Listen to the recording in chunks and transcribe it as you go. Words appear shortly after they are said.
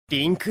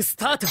リンクス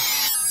タート。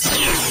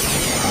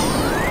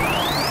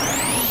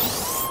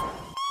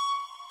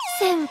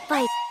先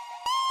輩。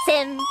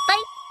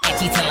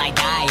Itchy till I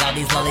die, all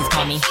these lollies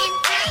call me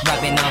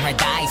Rubbing on her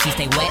thigh, she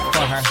stay wet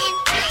for her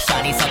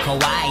Shawty so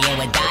kawaii and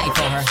would die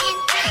for her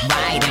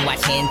Ride and watch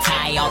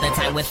hentai all the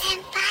time with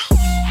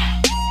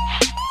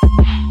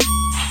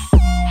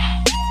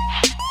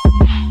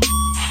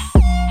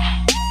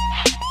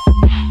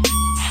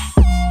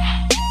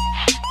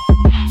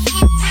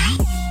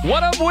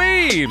What up,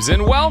 weebs,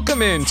 and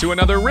welcome into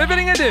another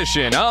riveting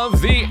edition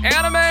of the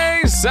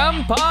Anime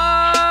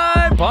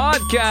Senpai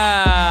Podcast.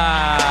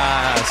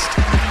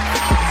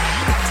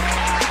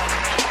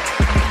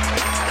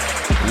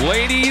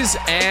 Ladies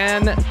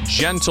and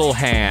gentle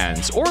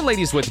hands, or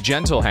ladies with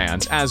gentle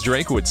hands, as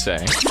Drake would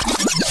say.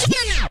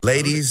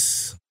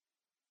 Ladies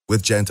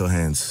with gentle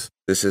hands.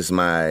 This is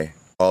my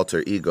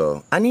alter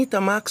ego, Anita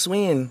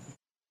Maxwin.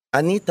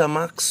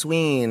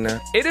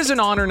 It is an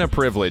honor and a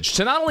privilege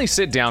to not only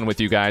sit down with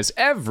you guys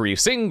every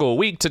single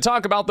week to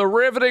talk about the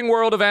riveting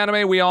world of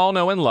anime we all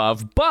know and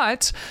love,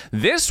 but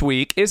this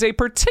week is a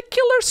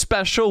particular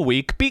special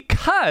week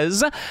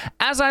because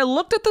as I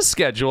looked at the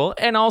schedule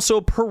and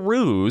also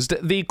perused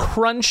the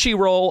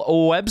Crunchyroll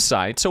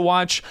website to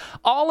watch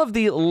all of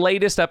the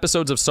latest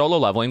episodes of Solo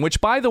Leveling, which,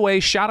 by the way,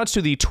 shout outs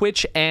to the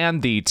Twitch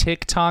and the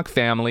TikTok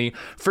family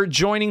for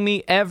joining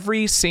me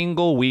every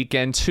single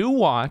weekend to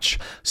watch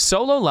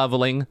Solo Leveling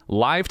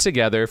live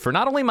together for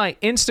not only my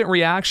instant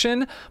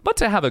reaction, but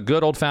to have a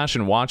good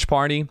old-fashioned watch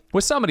party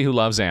with somebody who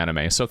loves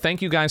anime. So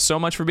thank you guys so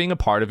much for being a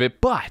part of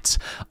it. But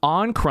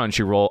on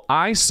Crunchyroll,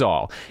 I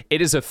saw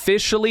it is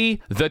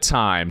officially the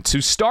time to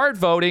start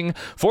voting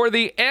for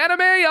the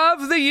Anime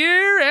of the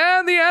Year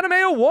and the Anime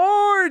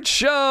Award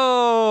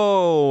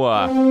Show.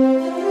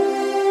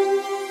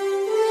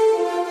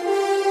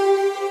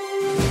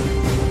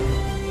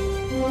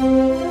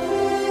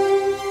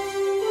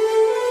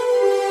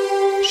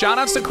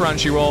 Shoutouts to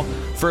Crunchyroll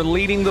for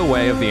leading the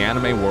way of the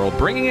anime world,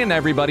 bringing in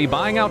everybody,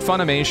 buying out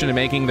Funimation, and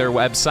making their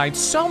website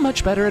so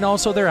much better, and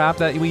also their app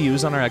that we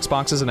use on our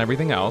Xboxes and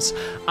everything else.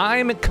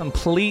 I'm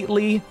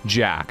completely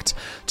jacked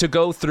to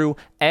go through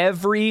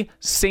every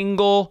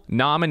single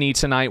nominee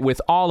tonight with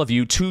all of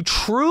you to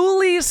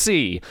truly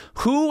see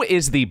who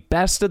is the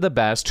best of the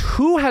best,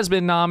 who has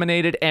been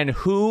nominated, and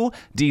who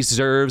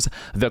deserves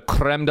the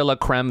creme de la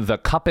creme, the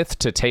cuppeth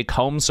to take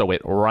home so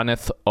it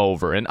runneth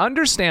over. And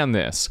understand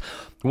this.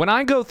 When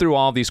I go through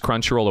all these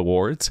Crunchyroll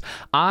awards,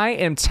 I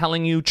am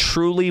telling you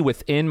truly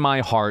within my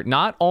heart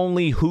not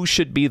only who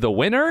should be the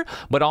winner,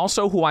 but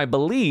also who I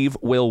believe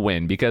will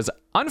win. Because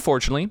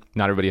unfortunately,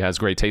 not everybody has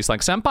great taste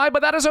like Senpai,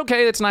 but that is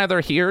okay. It's neither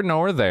here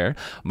nor there.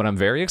 But I'm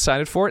very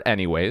excited for it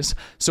anyways.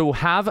 So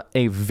have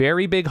a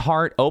very big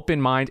heart,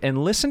 open mind,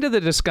 and listen to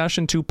the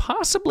discussion to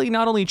possibly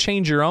not only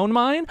change your own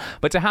mind,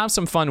 but to have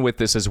some fun with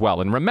this as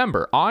well. And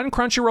remember, on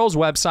Crunchyroll's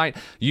website,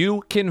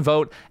 you can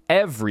vote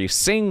every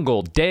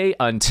single day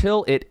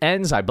until it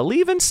ends, I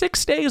believe in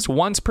 6 days,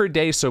 once per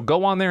day. So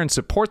go on there and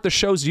support the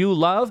shows you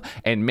love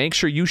and make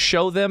sure you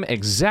show them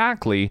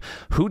exactly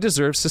who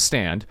deserves to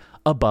stand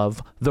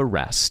above the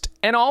rest.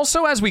 And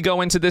also, as we go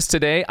into this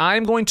today,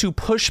 I'm going to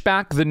push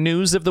back the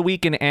news of the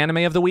week and anime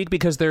of the week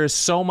because there is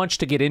so much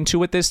to get into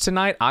with this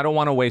tonight. I don't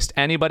want to waste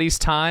anybody's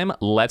time.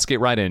 Let's get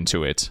right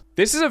into it.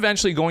 This is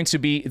eventually going to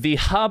be the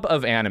hub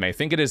of anime.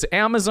 Think it is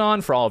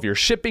Amazon for all of your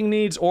shipping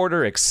needs,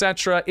 order,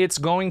 etc. It's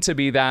going to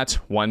be that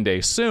one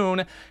day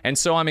soon. And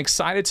so I'm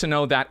excited to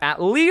know that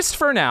at least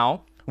for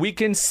now, we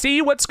can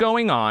see what's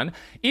going on,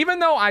 even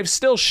though I've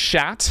still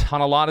shat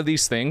on a lot of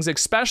these things,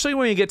 especially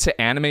when we get to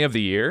Anime of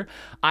the Year.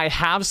 I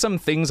have some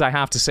things I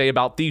have to say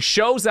about these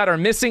shows that are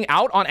missing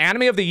out on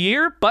Anime of the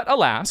Year, but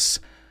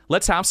alas,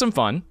 let's have some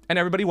fun, and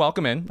everybody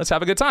welcome in. Let's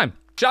have a good time.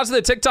 Shouts to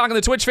the TikTok and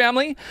the Twitch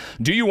family.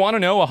 Do you want to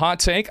know a hot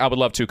take? I would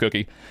love to,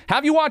 Cookie.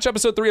 Have you watched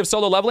episode 3 of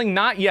Solo Leveling?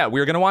 Not yet.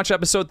 We're going to watch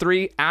episode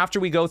 3 after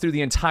we go through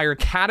the entire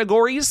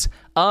categories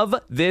of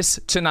this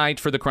tonight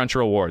for the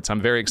Crunchyroll Awards.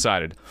 I'm very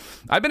excited.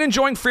 I've been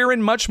enjoying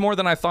Frieren much more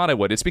than I thought I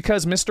would. It's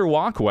because Mr.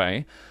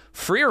 Walkway,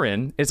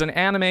 Frieren is an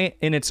anime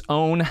in its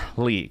own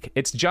league.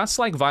 It's just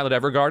like Violet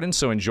Evergarden,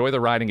 so enjoy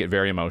the ride and get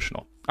very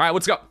emotional. All right,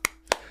 let's go.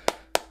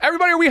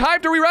 Everybody, are we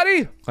hyped? Are we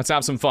ready? Let's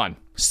have some fun.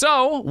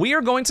 So we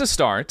are going to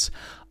start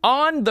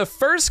on the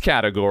first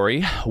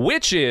category,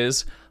 which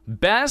is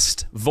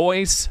Best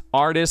Voice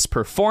Artist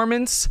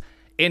Performance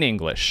in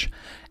English.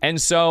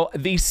 And so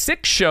the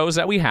 6 shows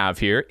that we have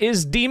here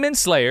is Demon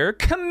Slayer,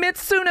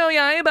 Kimetsu no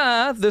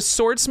Yaiba, The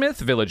Swordsmith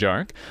Village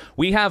Arc.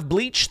 We have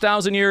Bleach,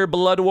 Thousand Year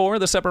Blood War,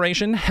 The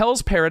Separation,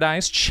 Hell's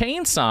Paradise,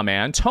 Chainsaw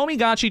Man,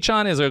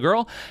 Tomigachi-chan is a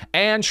girl,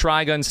 and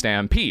Trigun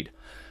Stampede.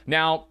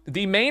 Now,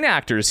 the main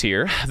actors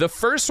here, the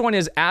first one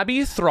is Abby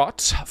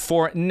Throt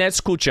for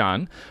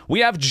Nezuko-chan. We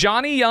have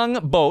Johnny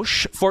Young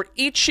Bosch for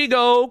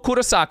Ichigo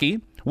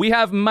Kurosaki. We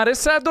have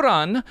Marissa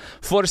Duran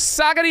for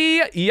Sagari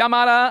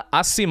Yamada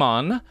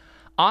Asimon.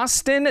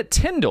 Austin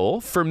Tyndall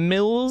for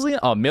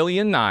A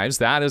Million Knives.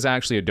 That is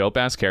actually a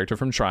dope-ass character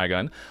from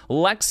Trigun.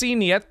 Lexi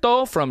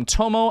Nieto from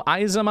Tomo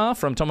Aizama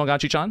from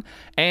Tomogachi-chan.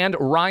 And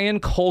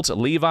Ryan Colt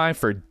Levi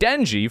for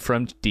Denji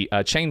from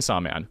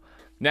Chainsaw Man.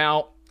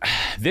 Now,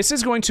 this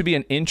is going to be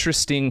an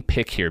interesting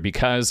pick here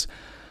because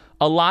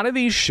a lot of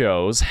these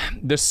shows,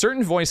 the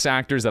certain voice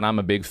actors that I'm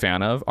a big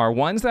fan of are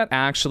ones that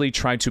actually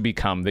try to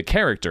become the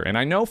character. And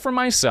I know for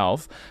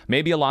myself,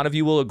 maybe a lot of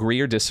you will agree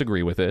or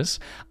disagree with this.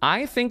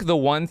 I think the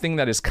one thing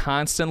that is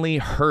constantly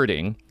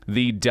hurting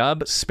the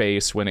dub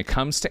space when it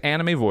comes to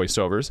anime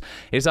voiceovers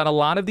is that a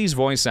lot of these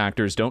voice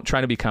actors don't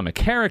try to become a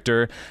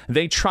character.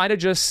 They try to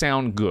just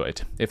sound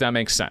good, if that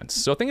makes sense.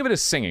 So think of it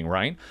as singing,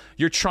 right?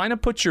 You're trying to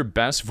put your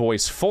best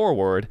voice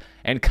forward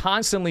and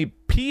constantly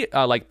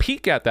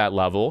peak at that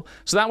level,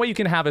 so that way you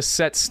can have a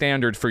set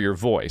standard for your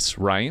voice,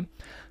 right?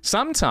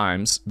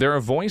 Sometimes there are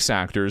voice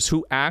actors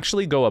who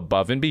actually go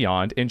above and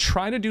beyond and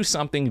try to do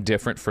something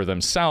different for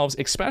themselves,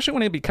 especially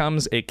when it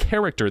becomes a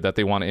character that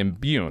they want to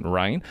imbue,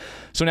 right?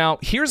 So now,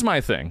 here's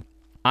my thing.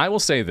 I will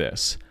say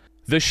this.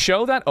 The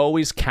show that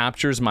always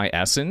captures my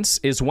essence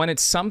is when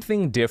it's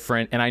something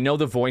different, and I know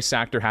the voice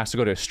actor has to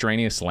go to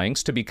strenuous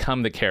lengths to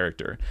become the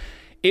character.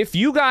 If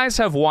you guys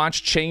have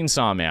watched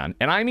Chainsaw Man,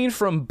 and I mean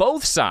from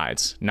both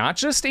sides, not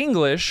just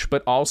English,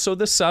 but also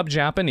the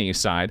sub-Japanese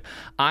side,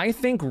 I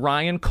think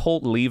Ryan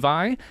Colt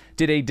Levi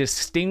did a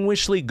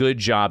distinguishedly good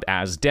job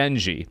as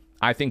Denji.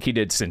 I think he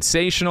did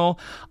sensational.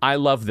 I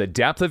love the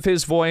depth of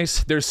his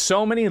voice. There's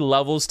so many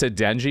levels to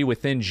Denji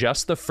within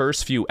just the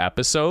first few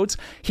episodes.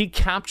 He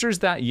captures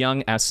that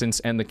young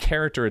essence and the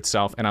character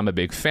itself, and I'm a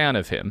big fan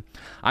of him.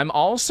 I'm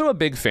also a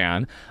big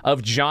fan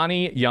of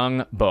Johnny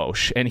Young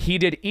Bosch, and he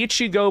did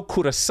Ichigo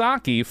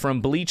Kurosaki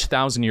from Bleach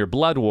Thousand Year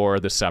Blood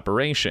War, The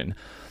Separation.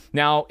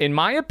 Now, in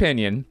my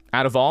opinion,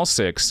 out of all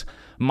six,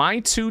 my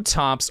two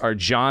tops are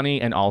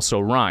Johnny and also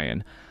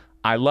Ryan.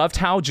 I loved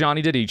how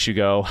Johnny did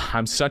Ichigo.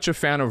 I'm such a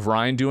fan of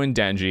Ryan doing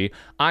Denji.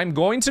 I'm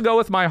going to go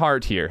with my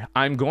heart here.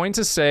 I'm going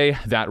to say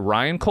that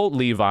Ryan Colt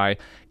Levi,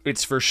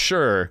 it's for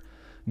sure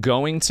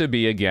going to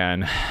be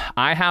again.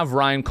 I have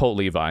Ryan Colt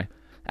Levi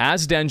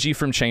as Denji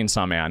from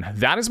Chainsaw Man.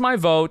 That is my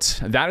vote.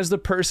 That is the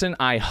person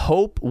I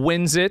hope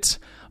wins it.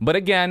 But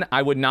again,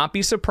 I would not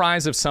be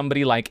surprised if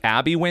somebody like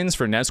Abby wins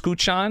for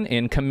Nezuko-chan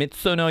in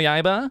Kimetsu no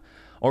Yaiba.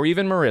 Or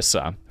even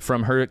Marissa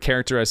from her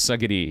character as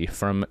Sagiri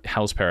from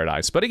Hell's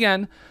Paradise. But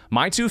again,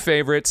 my two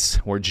favorites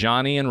were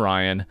Johnny and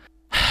Ryan.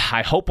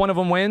 I hope one of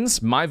them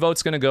wins. My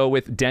vote's going to go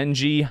with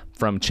Denji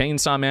from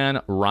Chainsaw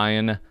Man,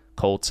 Ryan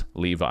Colt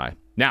Levi.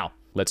 Now,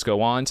 let's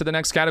go on to the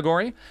next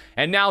category.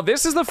 And now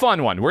this is the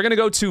fun one. We're going to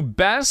go to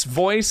Best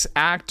Voice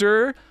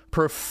Actor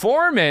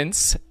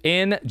Performance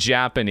in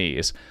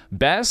Japanese.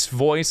 Best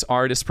Voice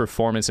Artist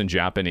Performance in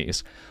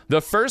Japanese. The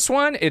first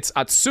one, it's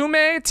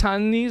Atsume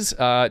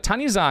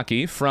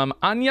Tanizaki from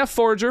Anya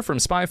Forger from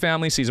Spy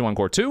Family Season 1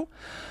 Core 2.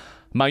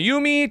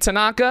 Mayumi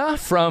Tanaka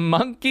from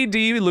Monkey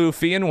D.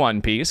 Luffy in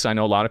One Piece. I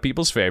know a lot of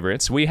people's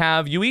favorites. We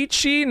have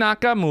Yuichi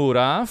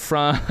Nakamura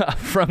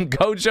from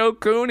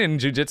Gojo-kun in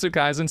Jujutsu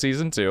Kaisen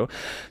Season 2.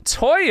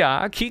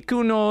 Toya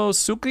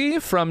Kikunosuke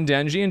from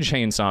Denji and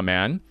Chainsaw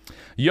Man.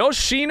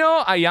 Yoshino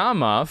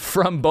Ayama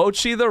from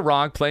Bocchi the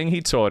Rock playing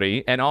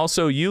Hitori, and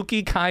also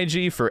Yuki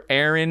Kaiji for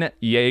Eren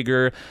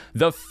Yeager.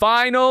 The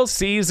final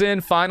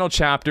season, final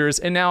chapters.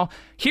 And now,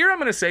 here I'm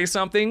going to say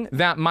something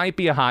that might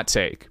be a hot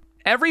take.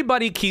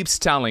 Everybody keeps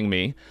telling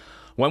me,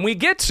 when we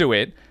get to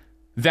it,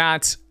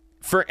 that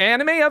for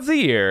Anime of the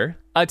Year,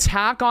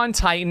 Attack on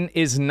Titan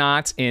is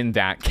not in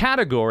that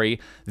category.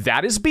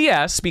 That is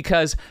BS,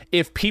 because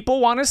if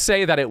people want to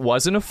say that it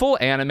wasn't a full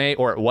anime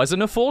or it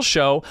wasn't a full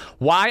show,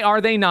 why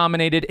are they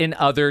nominated in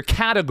other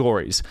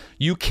categories?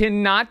 You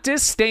cannot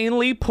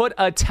disdainly put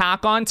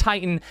Attack on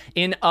Titan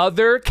in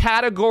other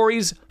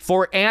categories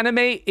for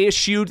anime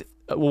issued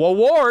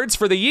awards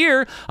for the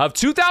year of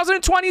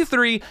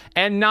 2023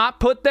 and not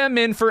put them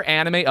in for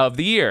Anime of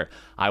the Year.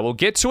 I will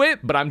get to it,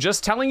 but I'm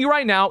just telling you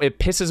right now, it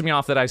pisses me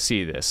off that I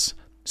see this.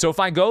 So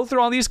if I go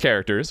through all these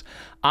characters,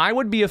 I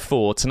would be a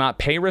fool to not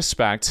pay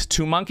respect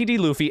to Monkey D.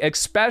 Luffy,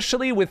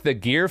 especially with the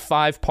Gear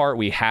 5 part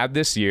we had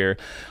this year.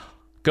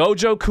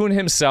 Gojo-kun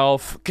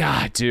himself,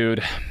 God,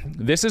 dude,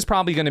 this is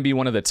probably going to be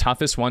one of the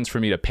toughest ones for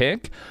me to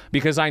pick,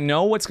 because I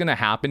know what's going to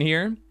happen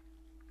here.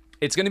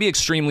 It's going to be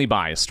extremely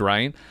biased,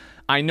 right?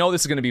 I know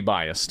this is going to be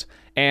biased.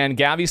 And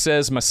Gabby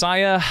says,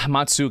 Masaya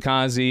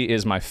Matsukaze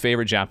is my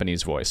favorite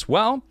Japanese voice.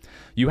 Well,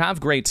 you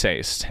have great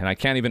taste, and I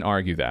can't even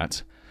argue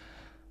that.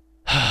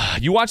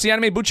 You watched the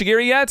anime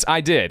Buchigiri yet?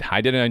 I did. I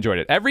enjoyed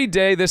it. Every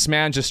day, this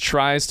man just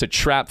tries to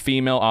trap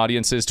female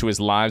audiences to his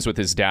lives with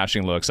his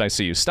dashing looks. I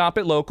see you. Stop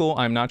it, local.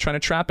 I'm not trying to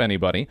trap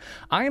anybody.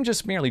 I am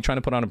just merely trying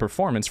to put on a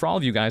performance for all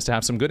of you guys to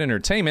have some good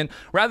entertainment,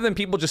 rather than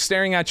people just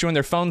staring at you on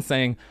their phone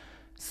saying,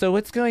 so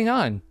what's going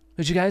on?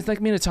 Would you guys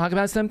like me to talk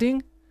about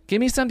something? Give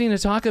me something to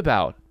talk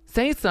about.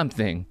 Say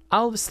something.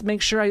 I'll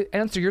make sure I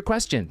answer your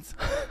questions.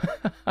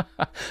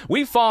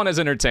 We've fallen as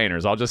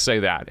entertainers, I'll just say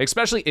that.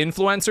 Especially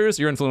influencers,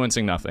 you're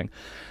influencing nothing.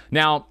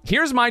 Now,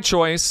 here's my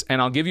choice, and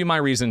I'll give you my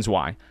reasons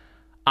why.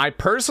 I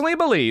personally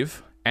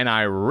believe and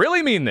I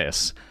really mean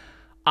this,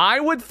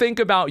 I would think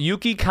about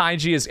Yuki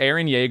Kaiji as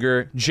Eren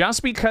Yeager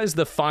just because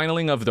the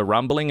finaling of the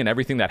rumbling and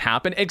everything that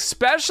happened,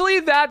 especially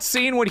that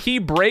scene when he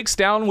breaks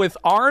down with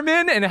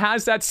Armin and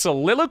has that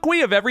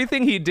soliloquy of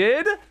everything he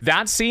did.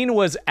 That scene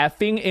was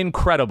effing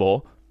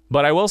incredible.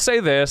 But I will say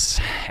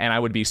this, and I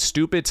would be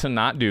stupid to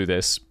not do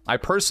this. I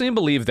personally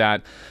believe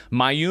that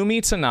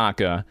Mayumi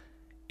Tanaka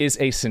is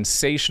a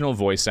sensational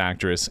voice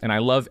actress, and I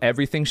love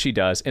everything she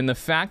does. And the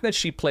fact that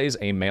she plays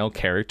a male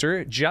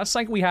character, just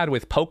like we had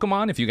with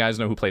Pokemon, if you guys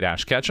know who played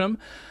Ash Ketchum,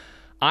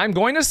 I'm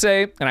going to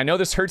say, and I know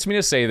this hurts me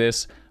to say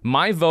this,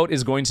 my vote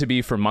is going to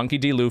be for Monkey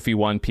D. Luffy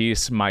One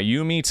Piece,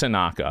 Mayumi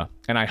Tanaka.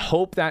 And I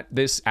hope that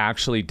this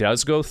actually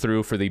does go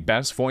through for the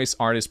best voice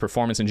artist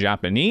performance in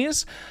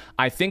Japanese.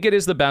 I think it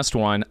is the best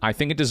one. I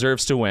think it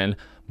deserves to win.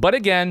 But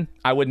again,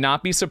 I would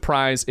not be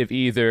surprised if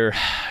either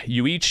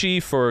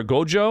Yuichi for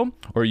Gojo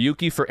or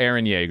Yuki for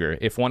Eren Yeager,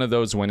 if one of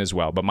those win as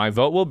well. But my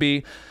vote will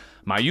be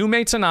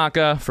Mayumi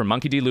Tanaka for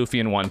Monkey D. Luffy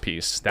in One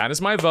Piece. That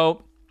is my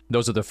vote.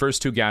 Those are the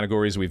first two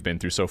categories we've been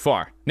through so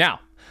far. Now,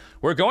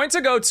 we're going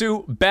to go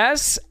to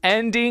Best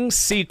Ending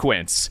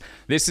Sequence.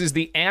 This is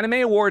the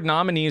Anime Award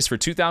nominees for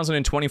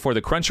 2024,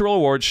 the Crunchyroll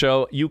Award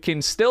Show. You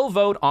can still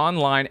vote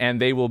online, and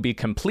they will be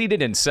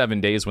completed in 7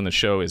 days when the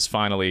show is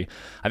finally,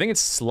 I think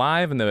it's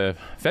live in the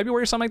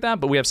February or something like that,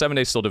 but we have 7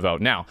 days still to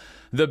vote. Now,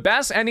 the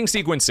best ending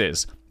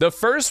sequences. The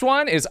first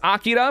one is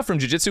Akira from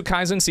Jujutsu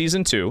Kaisen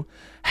Season 2,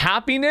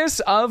 Happiness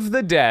of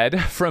the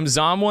Dead from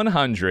Zom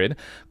 100,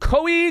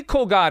 Koi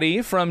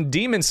Kogari from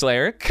Demon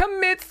Slayer,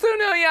 Kimetsu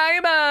no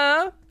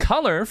Yaiba,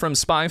 Color from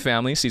Spy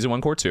Family Season 1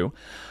 Core 2,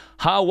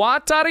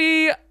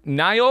 Hawatari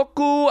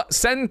Nayoku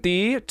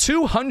Senti,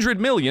 200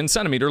 million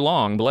centimeter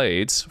long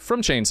blades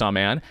from Chainsaw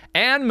Man,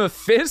 and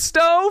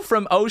Mephisto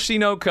from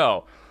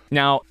Oshinoko.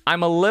 Now,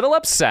 I'm a little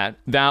upset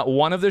that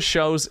one of the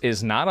shows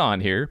is not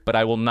on here, but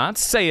I will not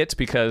say it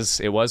because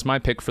it was my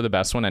pick for the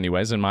best one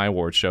anyways in my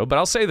award show. But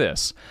I'll say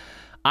this.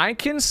 I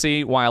can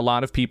see why a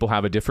lot of people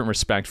have a different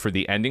respect for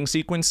the ending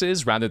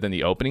sequences rather than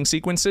the opening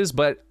sequences,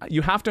 but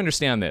you have to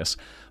understand this.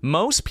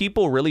 Most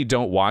people really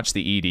don't watch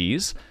the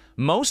EDs.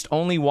 Most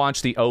only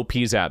watch the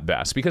OPs at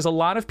best because a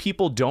lot of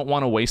people don't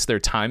want to waste their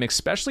time,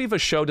 especially if a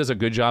show does a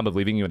good job of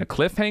leaving you in a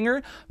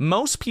cliffhanger.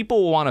 Most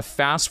people will want to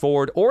fast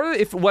forward, or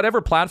if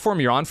whatever platform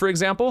you're on, for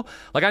example,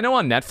 like I know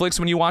on Netflix,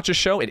 when you watch a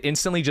show, it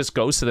instantly just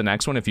goes to the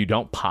next one if you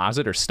don't pause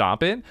it or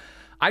stop it.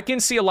 I can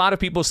see a lot of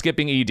people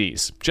skipping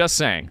EDs, just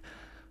saying.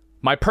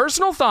 My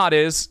personal thought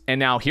is, and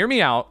now hear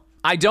me out,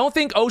 I don't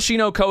think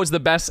Oshinoko is the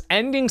best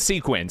ending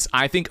sequence.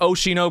 I think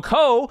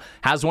Oshinoko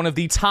has one of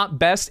the top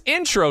best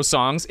intro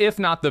songs, if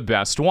not the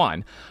best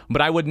one.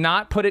 But I would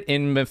not put it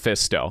in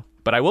Mephisto.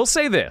 But I will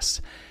say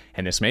this,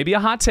 and this may be a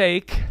hot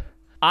take,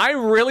 I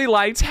really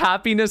liked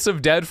Happiness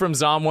of Dead from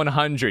Zom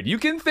 100. You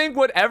can think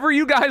whatever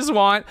you guys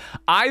want.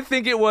 I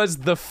think it was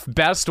the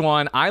best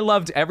one. I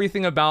loved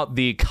everything about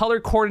the color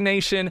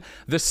coordination,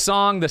 the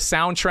song, the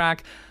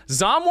soundtrack.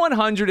 Zom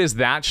 100 is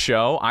that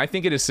show. I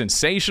think it is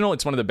sensational.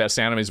 It's one of the best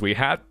animes we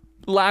had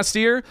last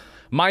year.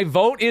 My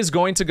vote is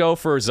going to go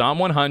for Zom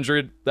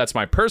 100. That's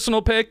my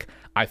personal pick.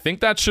 I think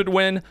that should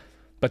win.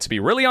 But to be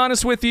really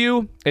honest with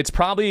you, it's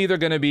probably either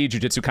going to be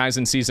Jujutsu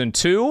Kaisen Season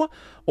 2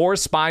 or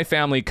Spy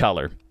Family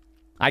Color.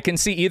 I can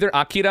see either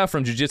Akira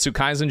from Jujutsu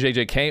Kaisen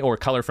JJK or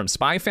Color from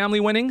Spy Family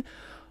winning.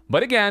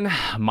 But again,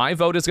 my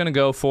vote is going to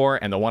go for,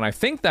 and the one I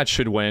think that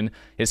should win,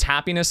 is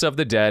Happiness of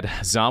the Dead,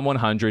 Zom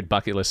 100,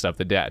 Bucket List of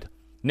the Dead.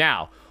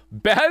 Now,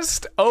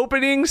 best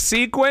opening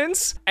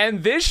sequence,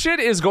 and this shit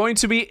is going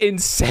to be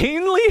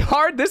insanely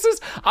hard.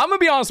 I'm gonna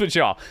be honest with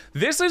y'all,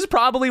 this is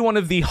probably one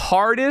of the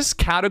hardest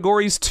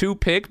categories to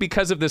pick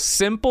because of the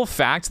simple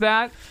fact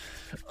that,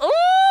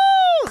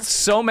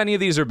 so many of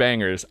these are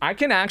bangers. I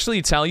can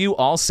actually tell you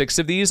all 6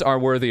 of these are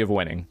worthy of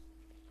winning.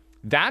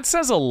 That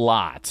says a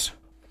lot.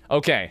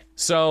 Okay,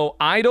 so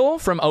Idol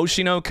from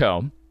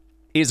Oshinoko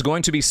is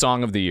going to be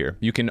Song of the Year.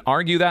 You can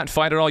argue that,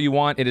 fight it all you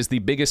want. It is the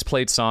biggest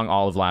played song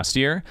all of last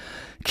year.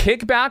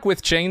 Kickback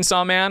with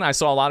Chainsaw Man. I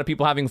saw a lot of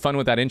people having fun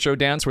with that intro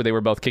dance where they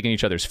were both kicking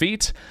each other's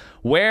feet.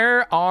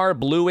 Where Our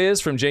Blue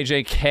Is from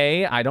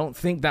JJK. I don't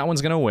think that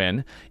one's going to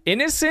win.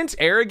 Innocent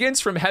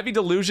Arrogance from Heavy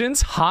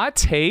Delusions. Hot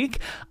take.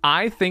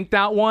 I think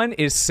that one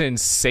is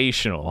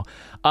sensational.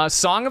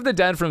 Song of the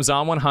Dead from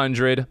Zom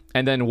 100,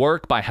 and then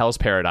Work by Hell's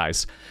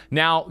Paradise.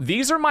 Now,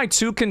 these are my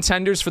 2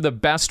 contenders for the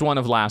best one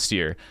of last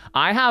year.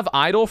 I have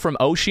Idol from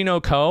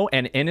Oshinoko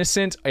and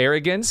Innocent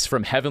Arrogance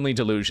from Heavenly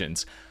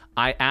Delusions.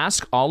 I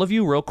ask all of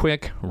you real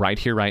quick, right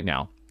here, right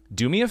now,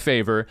 do me a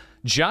favor,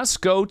 just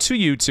go to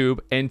YouTube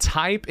and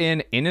type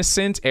in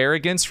Innocent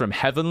Arrogance from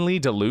Heavenly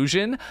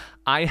Delusion.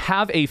 I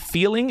have a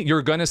feeling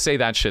you're gonna say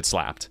that shit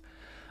slapped.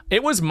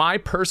 It was my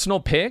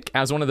personal pick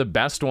as one of the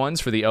best ones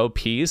for the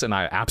OPs, and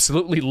I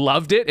absolutely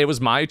loved it. It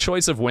was my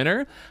choice of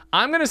winner.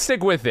 I'm going to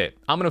stick with it.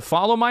 I'm going to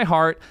follow my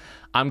heart.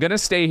 I'm going to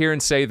stay here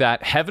and say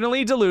that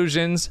Heavenly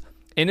Delusions,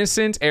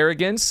 Innocent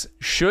Arrogance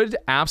should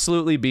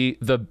absolutely be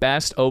the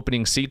best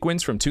opening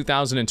sequence from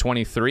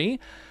 2023.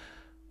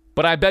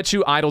 but I bet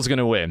you Idol's going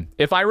to win.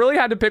 If I really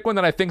had to pick one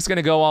that I think is going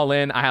to go all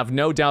in, I have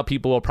no doubt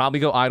people will probably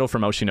go Idol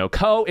from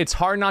Oshinoko. It's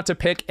hard not to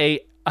pick a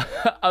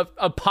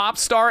pop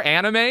star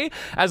anime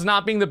as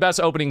not being the best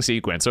opening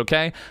sequence,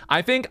 okay?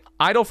 I think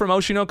Idol from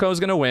Oshinoko is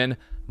going to win,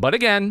 but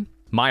again,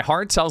 my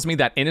heart tells me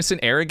that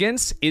Innocent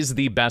Arrogance is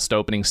the best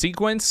opening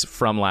sequence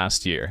from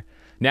last year.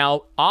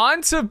 Now,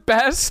 on to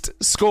best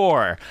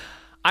score.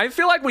 I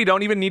feel like we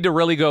don't even need to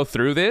really go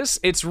through this.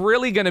 It's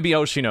really going to be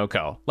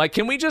Oshinoko. Like,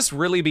 can we just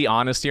really be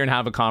honest here and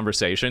have a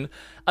conversation?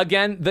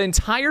 Again, the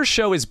entire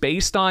show is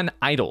based on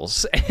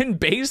idols and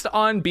based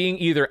on being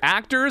either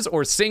actors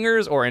or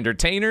singers or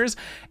entertainers.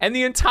 And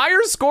the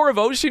entire score of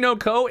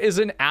Oshinoko is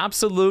an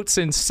absolute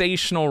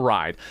sensational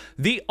ride.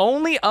 The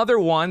only other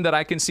one that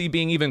I can see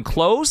being even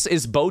close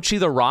is Bocchi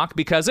the Rock,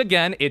 because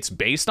again, it's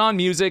based on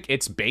music.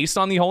 It's based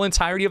on the whole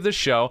entirety of the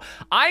show.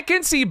 I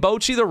can see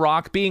Bocchi the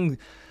Rock being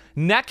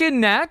neck and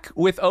neck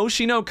with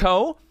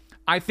Oshinoko.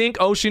 I think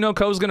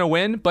Oshinoko is going to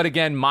win, but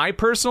again, my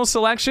personal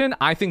selection,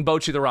 I think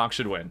Bocchi the Rock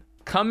should win.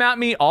 Come at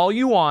me all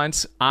you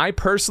want. I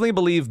personally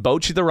believe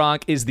Bocchi the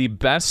Rock is the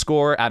best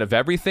score out of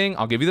everything.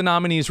 I'll give you the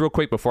nominees real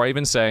quick before I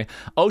even say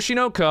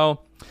Oshinoko,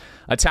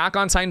 Attack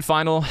on Titan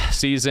Final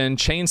Season,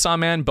 Chainsaw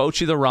Man,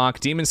 Bocchi the Rock,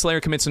 Demon Slayer,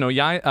 Kimetsu no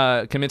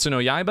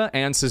Yaiba,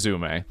 and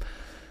Suzume.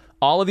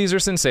 All of these are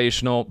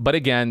sensational, but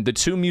again, the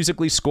two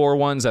musically score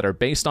ones that are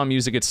based on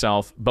music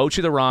itself,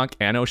 Bocchi the Rock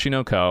and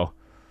Oshinoko.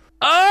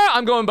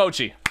 I'm going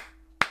Bocchi.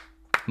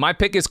 My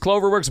pick is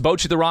Cloverworks.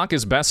 Bocchi the Rock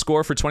is best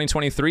score for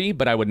 2023,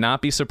 but I would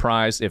not be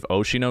surprised if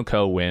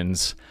Oshinoko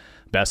wins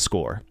best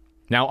score.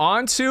 Now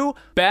on to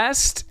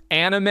best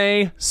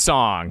anime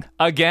song.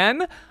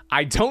 Again,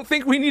 I don't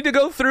think we need to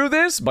go through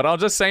this, but I'll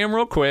just say them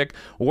real quick.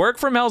 Work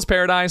from Hell's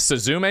Paradise,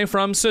 Suzume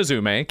from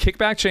Suzume,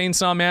 Kickback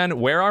Chainsaw Man,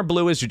 Where Are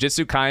Blue is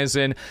Jujutsu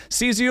Kaisen,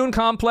 Seizun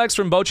Complex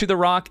from Bocchi the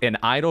Rock, and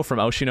Idol from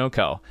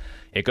Oshinoko.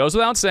 It goes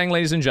without saying,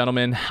 ladies and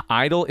gentlemen,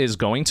 Idol is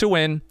going to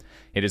win.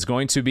 It is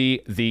going to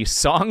be the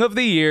song of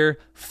the year.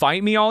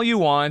 Fight me all you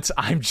want.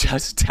 I'm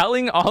just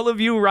telling all of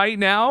you right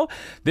now,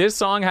 this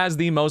song has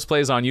the most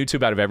plays on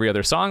YouTube out of every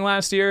other song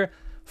last year.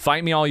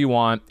 Fight me all you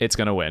want. It's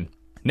going to win.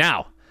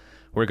 Now,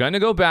 we're going to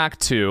go back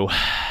to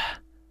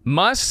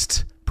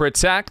must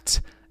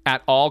protect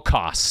at all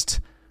cost.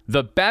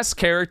 The best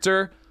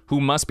character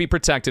who must be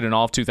protected in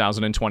all of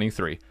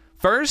 2023.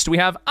 First, we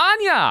have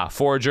Anya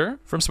Forager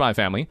from Spy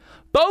Family.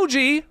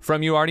 Boji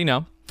from You Already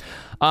Know.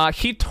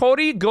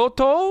 Hitori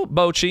Goto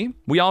Bocchi.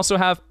 We also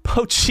have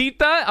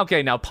Pochita.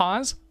 Okay, now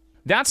pause.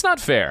 That's not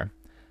fair.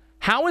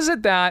 How is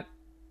it that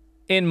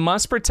in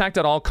must protect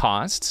at all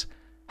costs,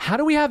 how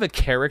do we have a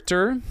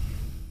character?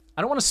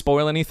 I don't want to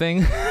spoil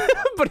anything,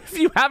 but if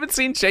you haven't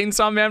seen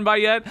Chainsaw Man by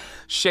yet,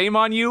 shame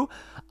on you.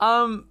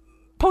 Pochita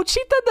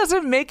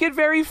doesn't make it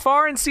very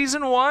far in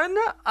season 1,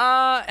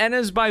 and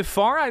is by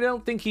far, I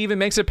don't think he even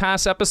makes it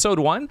past episode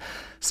 1.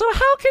 So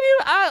how can you...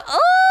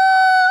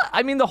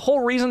 I mean, the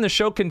whole reason the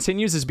show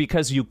continues is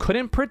because you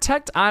couldn't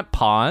protect...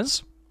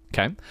 pause.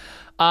 Okay.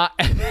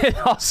 And then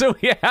also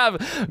we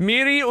have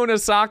Miri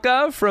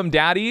Unasaka from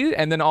Daddy,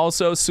 and then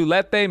also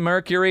Sulete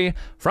Mercury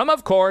from,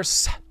 of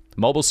course,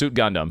 Mobile Suit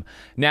Gundam.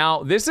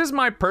 Now, this is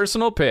my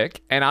personal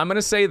pick, and I'm going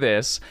to say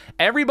this.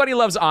 Everybody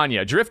loves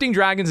Anya. Drifting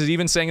Dragons is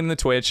even saying in the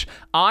Twitch,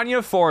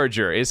 Anya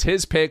Forager is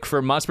his pick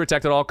for must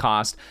protect at all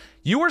cost.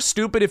 You are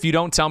stupid if you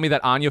don't tell me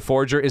that Anya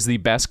Forager is the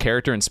best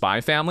character in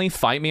Spy Family.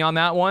 Fight me on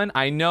that one.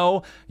 I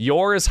know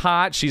Yor is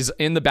hot. She's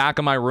in the back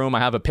of my room. I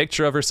have a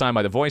picture of her signed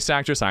by the voice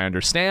actress. I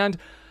understand.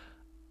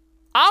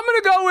 I'm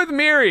going to go with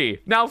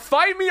Miri. Now,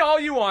 fight me all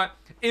you want.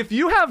 If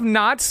you have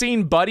not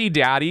seen Buddy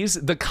Daddies,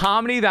 the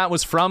comedy that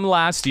was from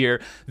last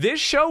year,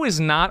 this show is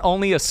not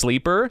only a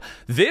sleeper.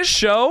 This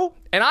show,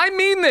 and I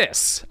mean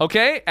this,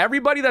 okay?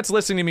 Everybody that's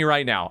listening to me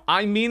right now,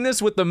 I mean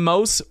this with the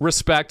most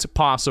respect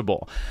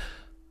possible.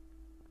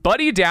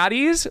 Buddy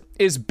Daddies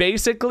is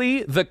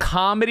basically the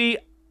comedy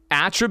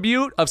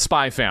attribute of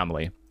Spy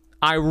Family.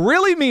 I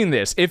really mean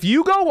this. If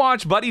you go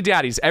watch Buddy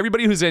Daddies,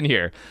 everybody who's in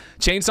here,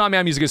 Chainsaw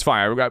Man music is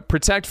fire. We got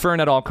Protect Fern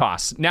at all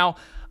costs. Now,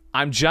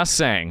 I'm just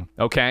saying,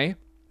 okay?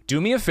 Do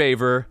me a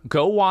favor,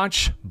 go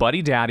watch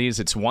Buddy Daddies.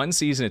 It's one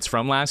season. It's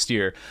from last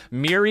year.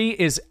 Miri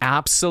is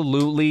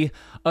absolutely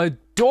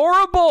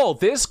adorable.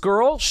 This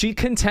girl, she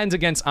contends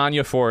against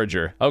Anya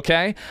Forager,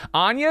 okay?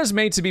 Anya is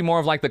made to be more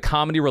of like the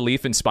comedy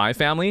relief in Spy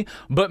Family,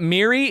 but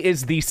Miri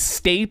is the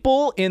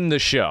staple in the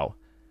show.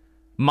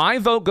 My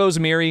vote goes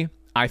Miri.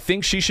 I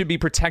think she should be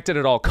protected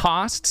at all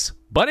costs.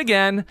 But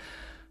again,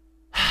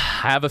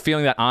 I have a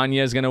feeling that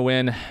Anya is going to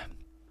win.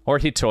 Or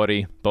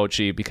Hitori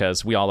Bocchi,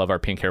 because we all love our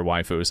pink hair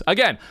waifus.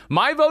 Again,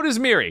 my vote is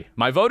Miri.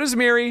 My vote is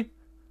Miri.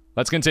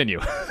 Let's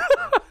continue.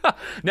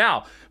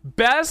 Now,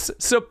 best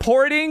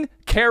supporting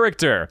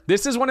character.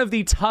 This is one of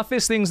the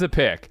toughest things to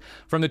pick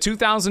from the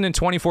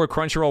 2024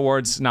 Crunchyroll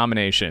Awards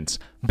nominations.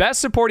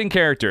 Best supporting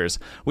characters.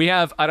 We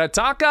have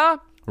Arataka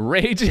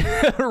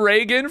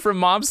Reagan from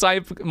Mob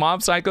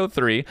Psycho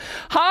 3,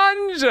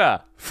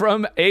 Hanja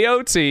from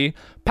AOT,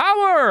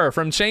 Power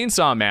from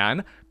Chainsaw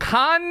Man,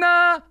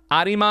 Kana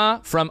Arima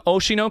from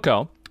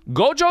Oshinoko,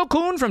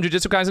 Gojo-kun from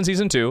Jujutsu Kaisen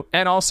Season 2,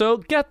 and also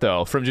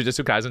Geto from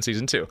Jujutsu Kaisen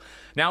Season 2.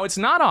 Now, it's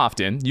not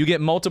often you get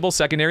multiple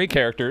secondary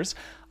characters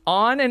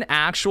on an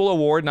actual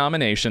award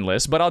nomination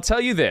list, but I'll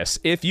tell you this.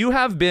 If you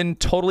have been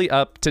totally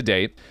up to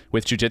date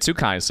with Jujutsu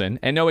Kaisen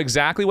and know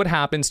exactly what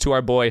happens to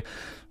our boy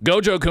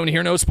Gojo-kun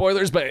here, no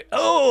spoilers, but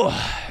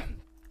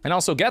and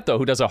also Geto,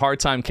 who does a hard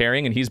time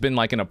carrying, and he's been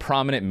like in a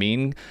prominent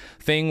meme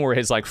thing where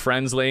his like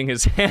friends laying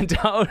his hand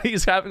out.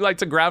 He's having like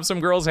to grab some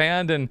girl's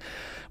hand, and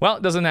well,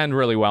 it doesn't end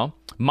really well.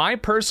 My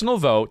personal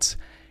vote,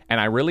 and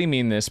I really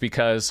mean this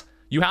because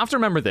you have to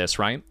remember this,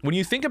 right? When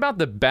you think about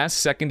the best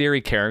secondary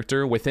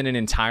character within an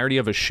entirety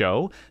of a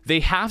show,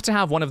 they have to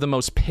have one of the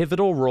most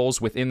pivotal roles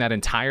within that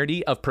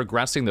entirety of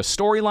progressing the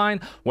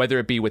storyline, whether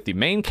it be with the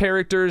main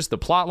characters, the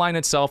plot line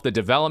itself, the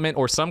development,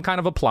 or some kind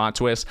of a plot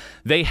twist.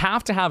 They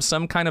have to have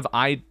some kind of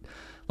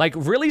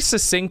really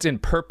succinct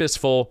and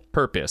purposeful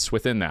purpose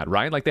within that,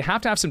 right? Like they have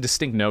to have some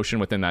distinct notion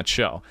within that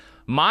show.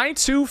 My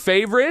two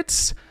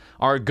favorites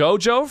are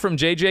Gojo from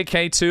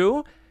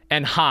JJK2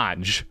 and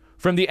Hange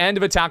from the end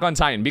of Attack on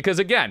Titan. Because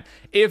again,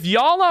 if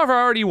y'all have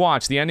already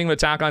watched the ending of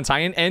Attack on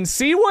Titan and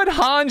see what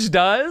Hange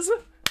does,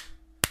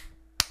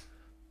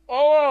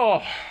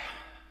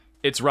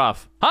 it's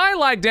rough. Hi,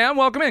 Like Dan,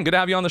 welcome in. Good to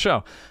have you on the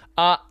show.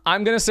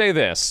 I'm going to say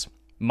this.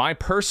 My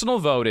personal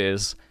vote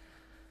is,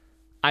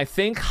 I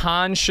think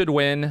Hange should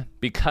win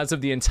because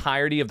of the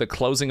entirety of the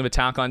closing of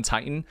Attack on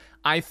Titan.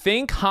 I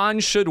think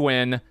Hange should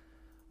win,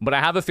 but I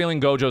have a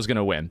feeling Gojo's going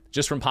to win.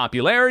 Just from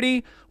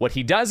popularity, what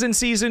he does in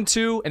Season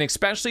 2, and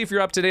especially if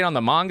you're up to date on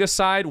the manga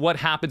side, what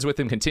happens with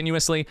him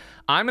continuously.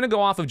 I'm going to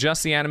go off of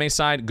just the anime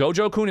side.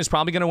 Gojo-kun is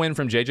probably going to win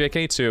from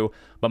JJK2,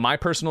 but my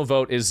personal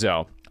vote is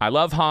Zoe. I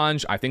love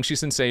Hange. I think she's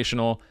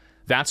sensational.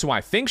 That's who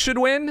I think should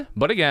win,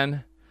 but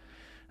again,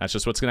 that's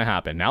just what's going to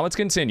happen. Now let's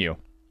continue.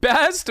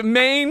 Best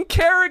main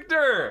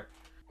character!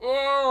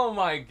 Oh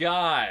my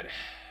god.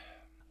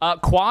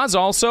 Quaz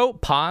also,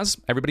 pause.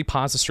 Everybody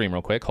pause the stream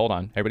real quick. Hold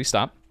on. Everybody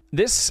stop.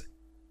 This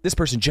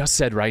person just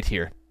said right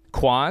here,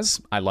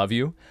 Quaz, I love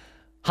you.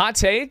 Hot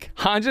take,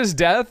 Hange's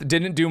death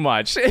didn't do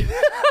much.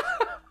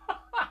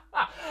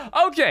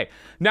 Okay,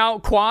 now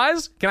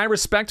Quaz, can I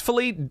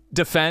respectfully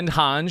defend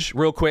Hange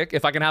real quick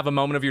if I can have a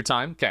moment of your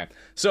time? Okay,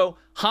 so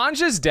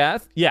Hange's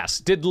death, yes,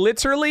 did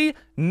literally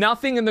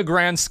nothing in the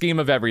grand scheme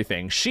of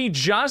everything. She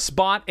just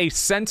bought a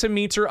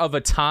centimeter of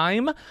a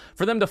time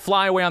for them to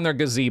fly away on their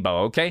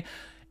gazebo, okay?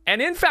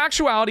 And in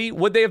factuality,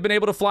 would they have been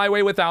able to fly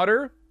away without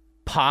her?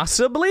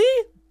 Possibly,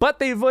 but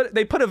they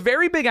put a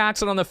very big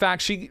accent on the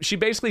fact she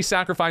basically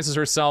sacrifices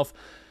herself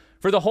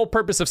for the whole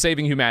purpose of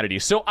saving humanity.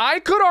 So I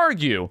could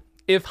argue,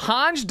 if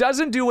Hange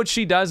doesn't do what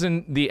she does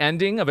in the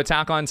ending of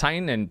Attack on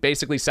Titan and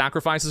basically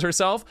sacrifices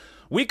herself,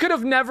 we could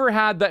have never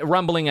had that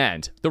rumbling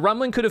end. The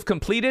rumbling could have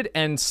completed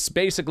and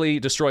basically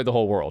destroyed the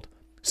whole world.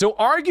 So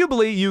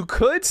arguably, you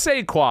could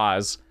say,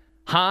 Quaz,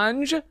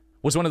 Hange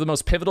was one of the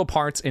most pivotal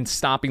parts in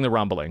stopping the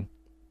rumbling.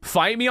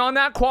 Fight me on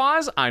that,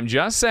 Quaz. I'm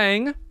just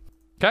saying.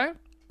 Okay?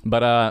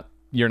 But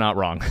you're not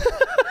wrong.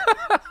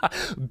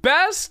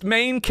 Best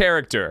main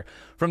character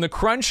from the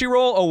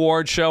Crunchyroll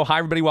award show. Hi,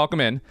 everybody.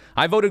 Welcome in.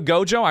 I voted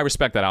Gojo. I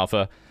respect that,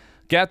 Alpha.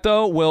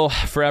 Geto will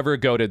forever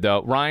goated,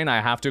 though. Ryan,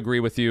 I have to agree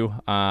with you.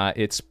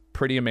 It's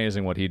pretty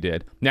amazing what he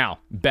did. Now,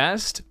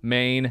 best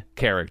main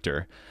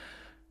character.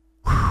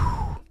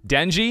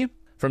 Denji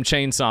from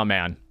Chainsaw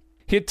Man.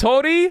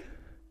 Hitori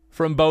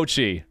from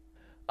Bocchi.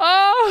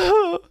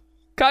 Oh,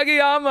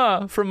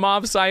 Kageyama from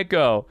Mob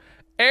Psycho.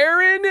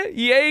 Eren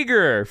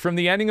Yeager from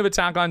the ending of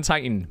Attack on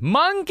Titan.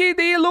 Monkey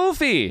D.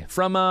 Luffy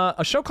from a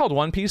show called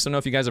One Piece. I don't know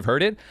if you guys have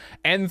heard it.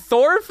 And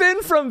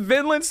Thorfinn from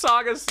Vinland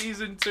Saga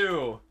Season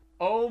 2.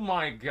 Oh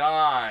my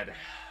god.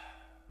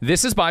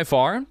 This is by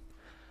far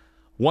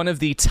one of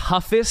the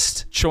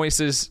toughest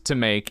choices to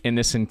make in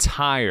this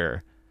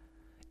entire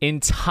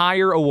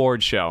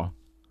award show.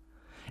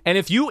 And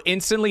if you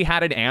instantly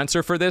had an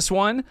answer for this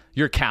one,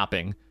 you're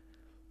capping.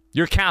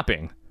 You're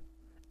capping.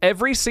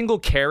 Every single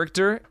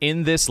character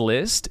in this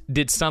list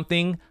did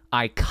something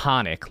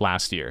iconic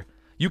last year.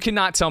 You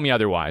cannot tell me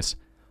otherwise.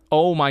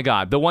 Oh my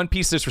god, the One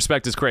Piece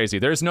disrespect is crazy.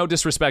 There's no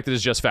disrespect, it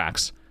is just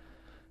facts.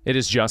 It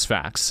is just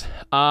facts.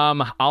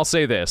 I'll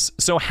say this.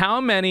 So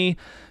how many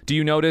do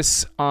you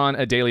notice on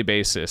a daily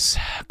basis?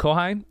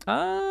 Kohai?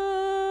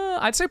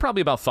 I'd say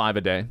probably about 5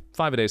 a day.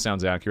 5 a day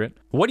sounds accurate.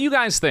 What do you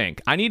guys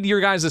think? I need your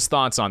guys'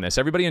 thoughts on this.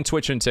 Everybody in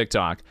Twitch and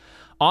TikTok.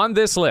 On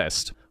this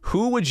list,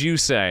 who would you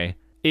say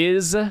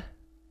is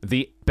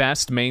the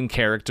best main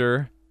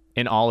character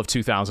in all of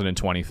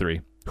 2023?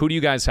 Who do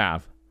you guys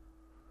have?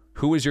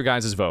 Who is your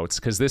guys'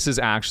 votes? Because this is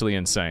actually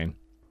insane.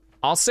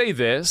 I'll say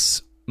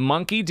this.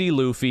 Monkey D.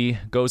 Luffy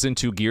goes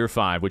into Gear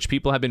 5, which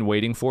people have been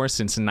waiting for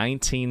since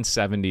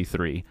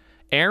 1973.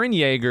 Eren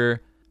Yeager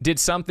did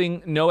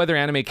something no other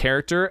anime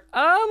character,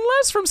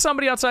 unless from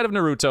somebody outside of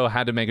Naruto,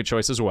 had to make a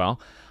choice as well,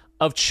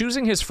 of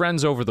choosing his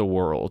friends over the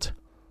world.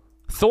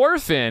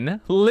 Thorfinn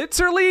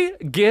literally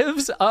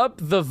gives up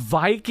the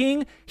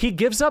Viking. He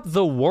gives up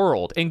the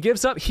world and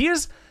gives up.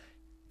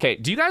 Okay,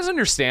 do you guys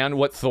understand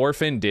what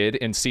Thorfinn did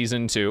in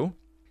Season 2?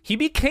 He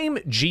became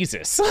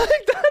Jesus.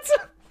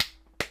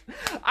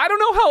 I don't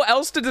know how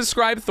else to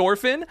describe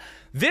Thorfinn.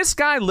 This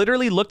guy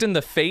literally looked in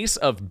the face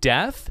of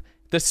death,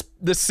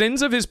 the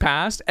sins of his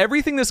past,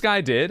 everything this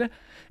guy did,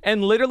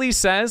 and literally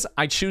says,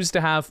 I choose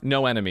to have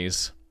no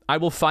enemies. I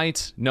will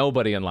fight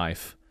nobody in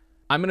life.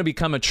 I'm going to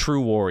become a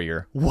true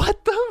warrior.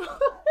 What the?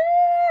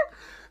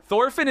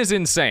 Thorfinn is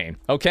insane,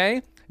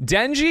 okay?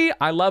 Denji,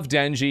 I love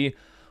Denji,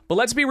 but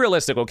let's be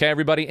realistic, okay,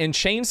 everybody? In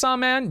Chainsaw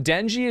Man,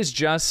 Denji is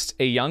just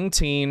a young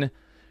teen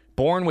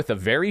born with a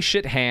very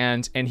shit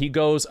hand, and he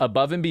goes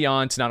above and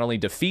beyond to not only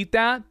defeat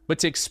that, but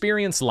to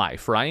experience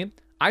life, right?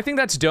 I think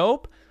that's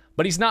dope,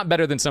 but he's not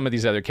better than some of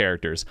these other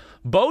characters.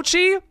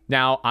 Bocchi,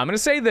 now, I'm going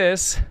to say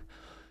this.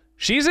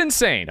 She's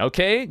insane,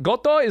 okay?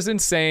 Goto is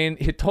insane.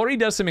 Hitori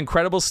does some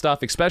incredible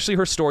stuff, especially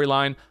her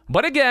storyline.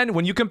 But again,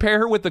 when you compare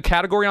her with the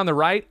category on the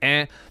right,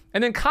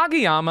 And then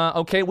Kageyama,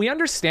 okay, we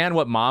understand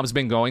what Mob's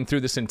been going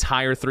through this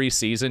entire 3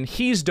 season.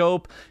 He's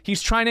dope.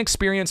 He's trying to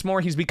experience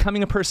more. He's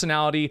becoming a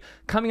personality,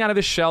 coming out of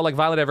his shell like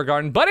Violet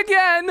Evergarden. But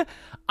again,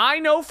 I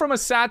know from a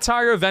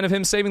satire event of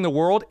him saving the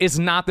world is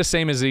not the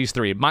same as these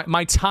 3.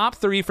 My top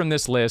 3 from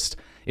this list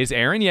is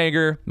Eren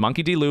Yeager,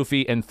 Monkey D.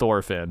 Luffy, and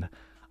Thorfinn.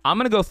 I'm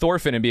going to go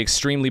Thorfinn and be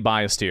extremely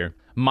biased here.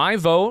 My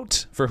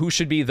vote for who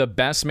should be the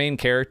best main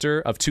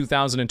character of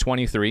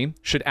 2023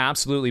 should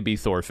absolutely be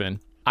Thorfinn.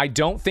 I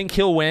don't think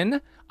he'll win.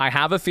 I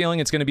have a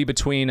feeling it's going to be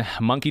between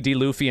Monkey D.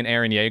 Luffy and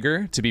Eren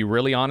Yeager. To be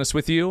really honest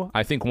with you,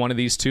 I think one of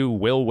these two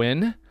will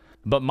win.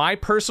 But my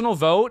personal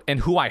vote,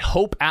 and who I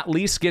hope at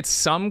least gets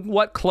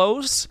somewhat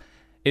close,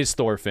 is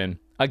Thorfinn.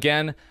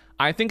 Again,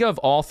 I think of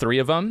all 3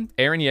 of them,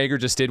 Eren Yeager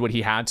just did what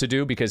he had to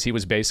do because he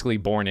was basically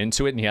born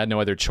into it and he had no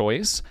other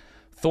choice.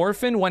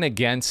 Thorfinn went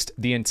against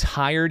the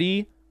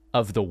entirety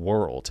of the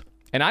world.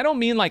 And I don't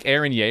mean like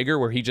Eren Yeager,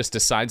 where he just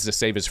decides to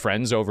save his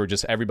friends over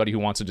just everybody who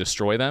wants to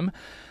destroy them.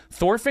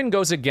 Thorfinn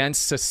goes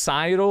against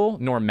societal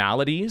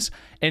normalities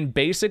and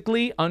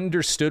basically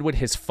understood what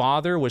his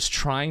father was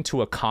trying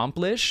to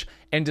accomplish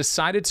and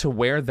decided to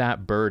wear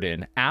that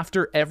burden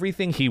after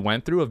everything he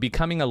went through of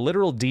becoming a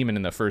literal demon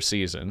in the first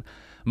season.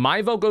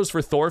 My vote goes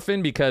for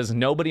Thorfinn because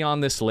nobody on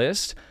this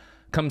list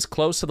comes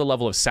close to the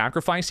level of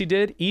sacrifice he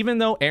did, even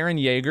though Eren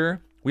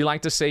Yeager, we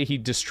like to say he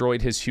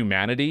destroyed his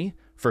humanity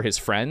for his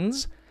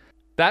friends.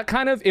 That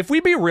kind of, if we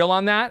be real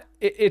on that,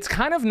 it's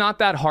kind of not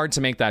that hard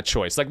to make that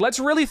choice. Like, let's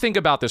really think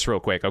about this real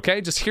quick, okay?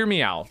 Just hear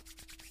me out.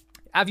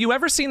 Have you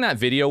ever seen that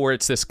video where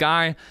it's this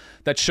guy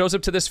that shows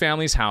up to this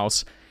family's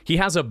house? He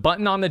has a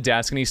button on the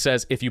desk and he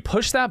says, if you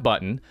push that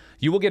button,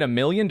 you will get $1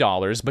 million,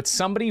 but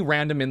somebody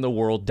random in the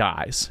world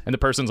dies. And the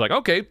person's like,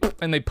 okay,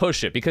 and they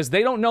push it because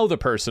they don't know the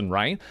person,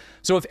 right?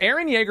 So if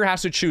Eren Yeager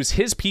has to choose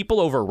his people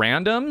over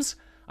randoms,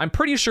 I'm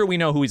pretty sure we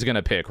know who he's going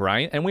to pick,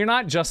 right? And we're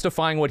not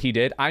justifying what he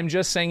did. I'm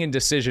just saying in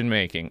decision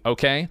making,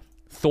 okay?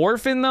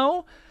 Thorfinn,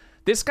 though,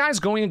 this guy's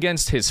going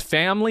against his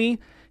family,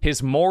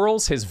 his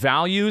morals, his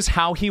values,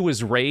 how he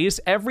was raised,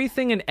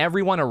 everything and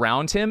everyone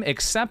around him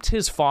except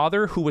his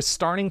father, who was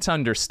starting to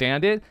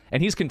understand it,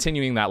 and he's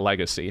continuing that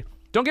legacy.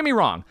 Don't get me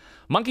wrong.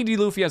 Monkey D.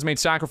 Luffy has made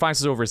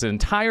sacrifices over his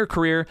entire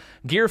career.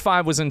 Gear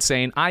 5 was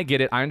insane. I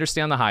get it. I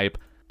understand the hype.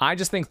 I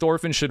just think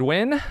Thorfinn should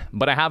win,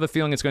 but I have a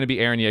feeling it's going to be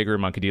Eren Yeager or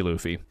Monkey D.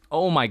 Luffy.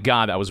 Oh my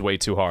god, that was way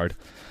too hard.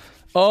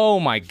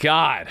 Oh my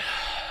god.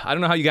 I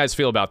don't know how you guys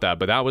feel about that,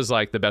 but that was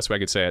like the best way I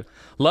could say it.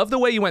 Love the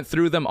way you went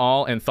through them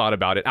all and thought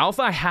about it.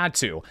 Alpha, I had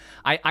to.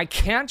 I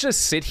can't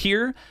just sit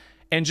here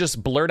and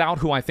just blurt out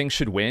who I think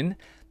should win.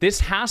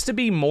 This has to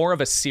be more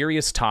of a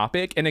serious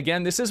topic. And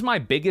again, this is my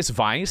biggest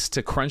vice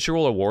to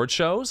Crunchyroll award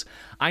shows.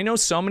 I know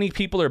so many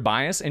people are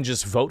biased and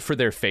just vote for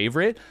their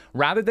favorite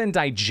rather than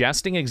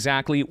digesting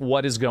exactly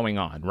what is going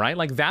on, right?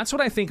 Like, that's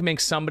what I think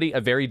makes somebody a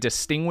very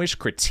distinguished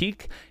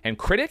critique and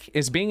critic,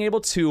 is being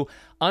able to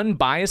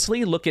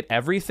unbiasedly look at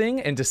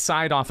everything and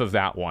decide off of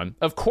that one.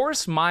 Of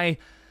course, a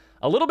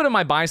little bit of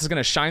my bias is going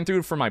to shine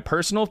through for my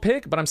personal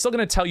pick, but I'm still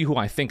going to tell you who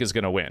I think is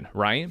going to win,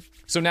 right?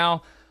 So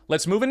now,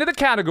 let's move into the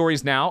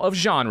categories now of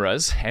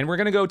genres, and we're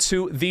going to go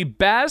to the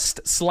best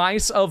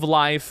slice of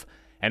life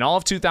in all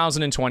of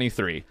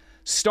 2023.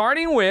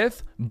 Starting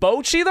with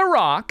Bocchi the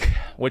Rock,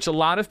 which a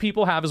lot of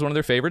people have as one of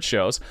their favorite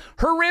shows.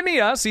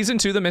 Harimia, Season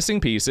 2, The Missing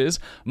Pieces.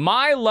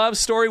 My Love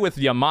Story with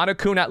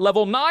Yamada-kun at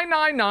level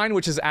 999,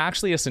 which is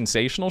actually a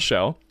sensational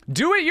show.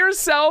 Do It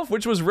Yourself,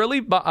 which was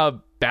really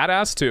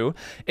badass too.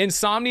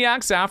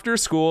 Insomniacs After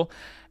School,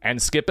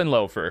 and Skip and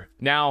Loafer.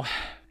 Now,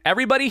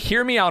 everybody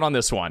hear me out on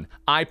this one.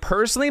 I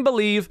personally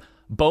believe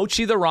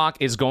Bocchi the Rock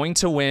is going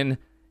to win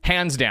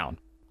hands down.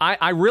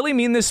 I really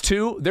mean this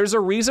too. There's a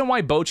reason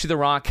why Bocchi the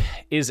Rock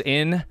is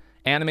in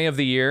Anime of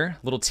the Year.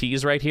 Little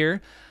tease right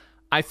here.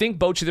 I think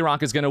Bocchi the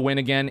Rock is going to win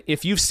again.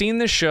 If you've seen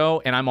this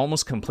show, and I'm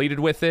almost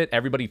completed with it,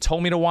 everybody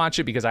told me to watch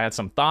it because I had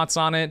some thoughts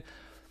on it.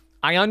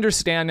 I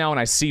understand now and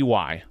I see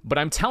why. But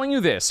I'm telling you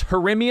this,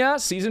 Harimia,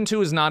 Season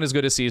 2 is not as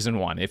good as Season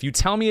 1. If you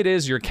tell me it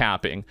is, you're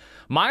capping.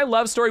 My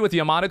Love Story with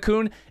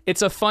Yamada-kun,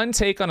 it's a fun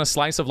take on a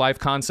slice of life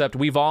concept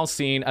we've all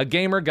seen. A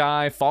gamer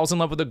guy falls in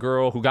love with a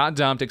girl who got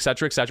dumped,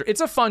 etc., etc.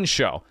 It's a fun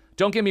show.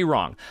 Don't get me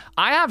wrong.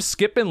 I have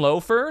Skip and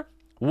Loafer,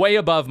 way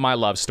above my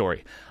love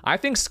story. I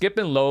think Skip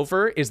and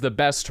Lover is the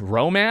best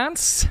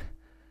romance.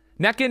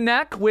 Neck and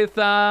neck with,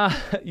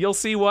 you'll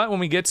see what when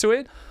we get to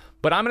it.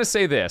 But I'm going to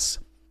say this.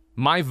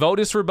 My vote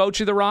is for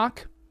Bocchi the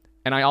Rock,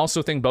 and I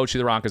also think Bocchi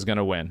the Rock is going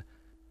to win.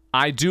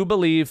 I do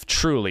believe,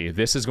 truly,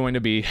 this is going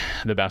to be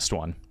the best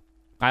one.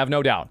 I have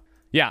no doubt.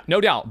 Yeah,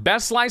 no doubt.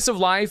 Best slice of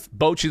life,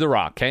 Bocchi the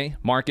Rock, okay?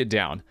 Mark it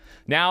down.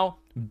 Now,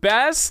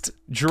 best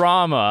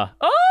drama.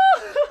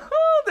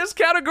 Oh, this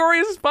category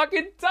is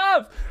fucking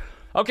tough.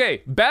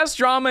 Okay, best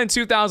drama in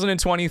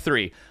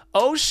 2023.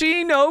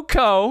 Oshi no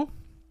Ko,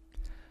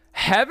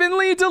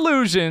 Heavenly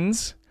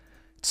Delusions,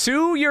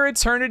 To Your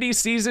Eternity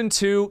Season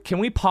 2. Can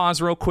we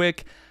pause real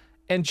quick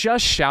and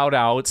just shout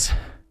out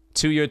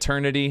To Your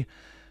Eternity?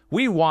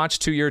 We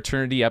watched To Your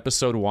Eternity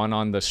episode 1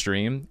 on the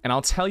stream, and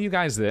I'll tell you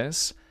guys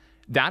this.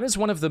 That is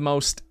one of the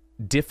most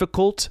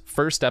difficult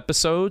first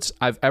episodes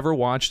I've ever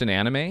watched in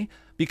anime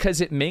because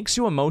it makes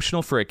you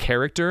emotional for a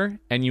character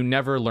and you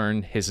never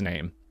learn his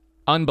name.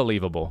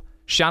 Unbelievable.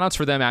 Shoutouts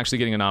for them actually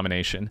getting a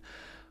nomination.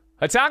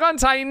 Attack on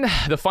Titan,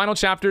 the final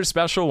chapter,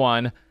 special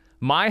one.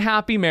 My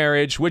Happy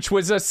Marriage, which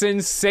was a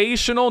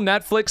sensational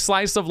Netflix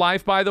slice of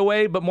life, by the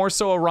way, but more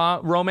so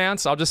a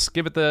romance. I'll just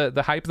give it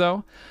the hype,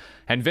 though.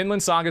 And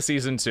Vinland Saga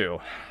Season 2.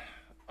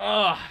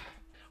 Ugh.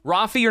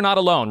 Rafi, you're not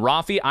alone.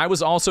 Rafi, I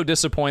was also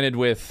disappointed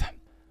with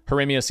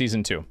Harimia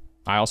Season 2.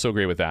 I also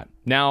agree with that.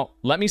 Now,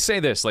 let me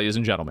say this, ladies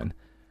and gentlemen.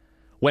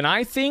 When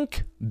I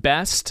think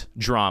best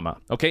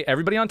drama, okay,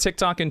 everybody on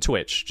TikTok and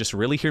Twitch, just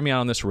really hear me out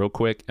on this real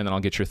quick, and then I'll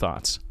get your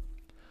thoughts.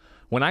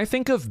 When I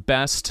think of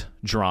best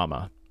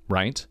drama,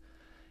 right,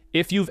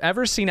 if you've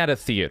ever seen at a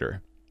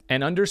theater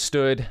and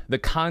understood the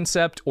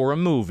concept or a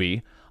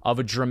movie of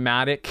a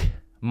dramatic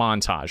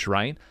montage,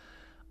 right?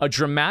 A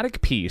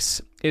dramatic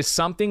piece is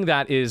something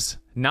that is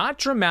not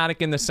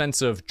dramatic in the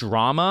sense of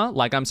drama,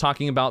 like I'm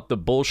talking about the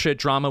bullshit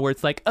drama where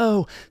it's like,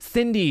 oh,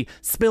 Cindy,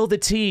 spill the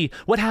tea.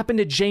 What happened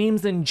to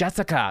James and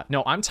Jessica?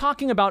 No, I'm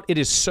talking about it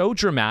is so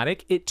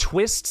dramatic, it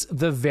twists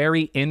the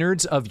very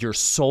innards of your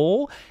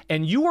soul,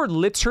 and you are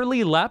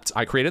literally left,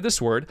 I created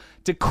this word,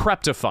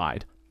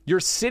 decreptified. You're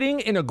sitting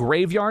in a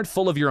graveyard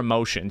full of your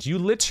emotions. You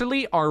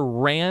literally are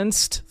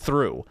ranced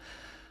through.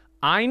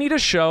 I need a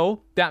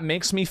show that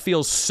makes me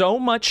feel so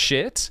much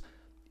shit.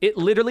 It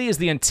literally is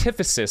the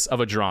antithesis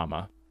of a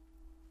drama.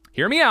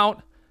 Hear me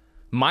out.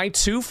 My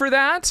two for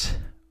that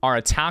are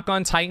Attack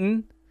on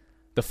Titan,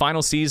 the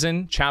final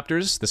season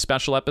chapters, the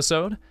special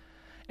episode,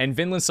 and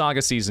Vinland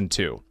Saga Season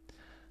 2.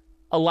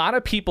 A lot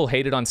of people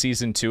hated on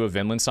Season 2 of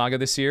Vinland Saga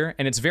this year,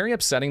 and it's very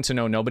upsetting to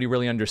know nobody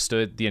really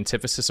understood the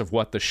antithesis of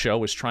what the show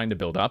was trying to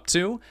build up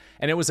to,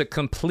 and it was a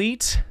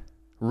complete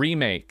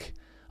remake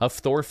of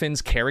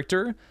Thorfinn's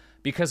character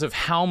because of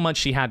how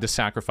much he had to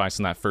sacrifice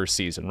in that first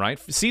season, right?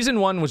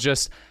 Season 1 was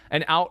just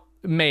an out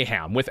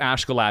mayhem with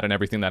Ashgalad and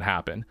everything that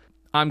happened.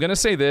 I'm going to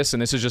say this,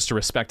 and this is just to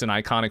respect an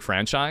iconic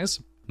franchise.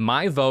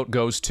 My vote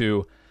goes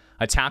to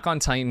Attack on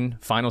Titan,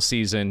 final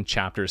season,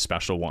 chapter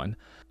special 1.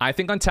 I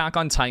think Attack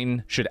on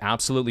Titan should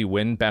absolutely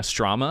win Best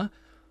Drama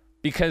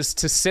because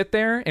to sit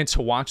there and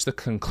to watch the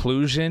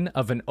conclusion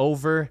of an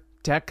over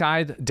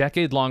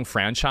decade-long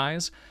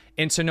franchise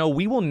and to know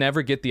we will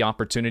never get the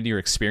opportunity or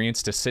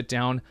experience to sit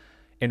down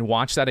and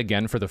watch that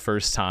again for the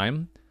first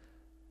time,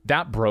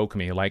 that broke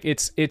me. Like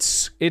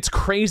it's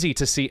crazy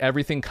to see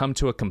everything come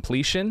to a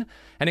completion,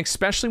 and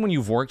especially when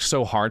you've worked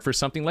so hard for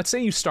something. Let's say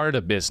you started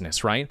a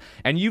business, right?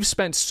 And you've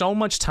spent so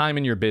much time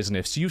in your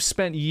business. You've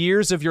spent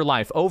years of your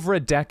life, over a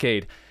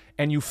decade,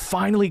 and you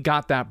finally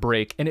got that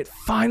break, and it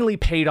finally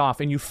paid off,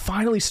 and you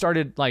finally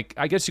started, like,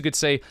 I guess you could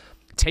say,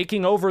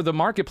 taking over the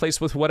marketplace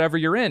with whatever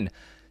you're in.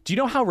 Do you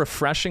know how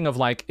refreshing of,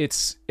 like,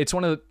 it's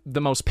one of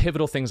the most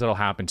pivotal things that'll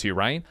happen to you,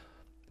 right?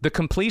 The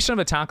completion of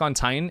Attack on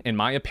Titan, in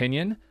my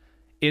opinion,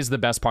 is the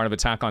best part of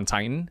Attack on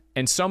Titan,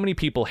 and so many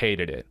people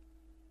hated it.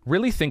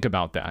 Really think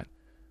about that.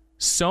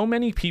 So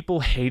many people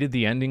hated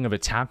the ending of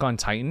Attack on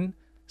Titan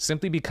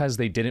simply because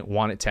they didn't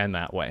want it to end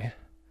that way.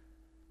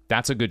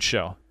 That's a good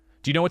show.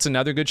 Do you know what's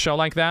another good show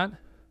like that?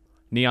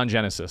 Neon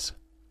Genesis.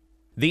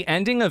 The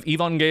ending of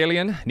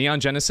Evangelion, Neon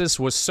Genesis,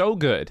 was so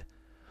good.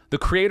 The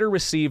creator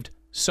received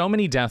so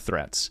many death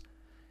threats.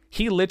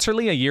 He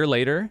literally a year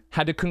later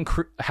had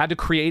to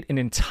create an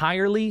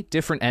entirely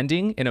different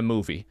ending in a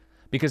movie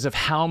because of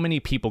how many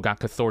people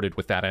got cathorted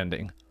with that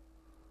ending.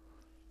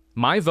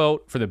 My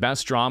vote for the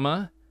best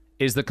drama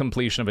is the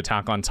completion of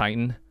Attack on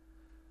Titan,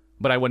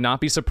 but I would not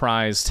be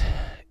surprised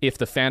if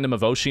the fandom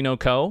of Oshi no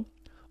Ko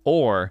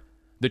or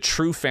the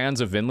true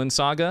fans of Vinland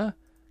Saga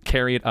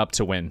carry it up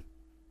to win.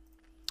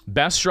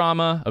 Best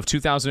drama of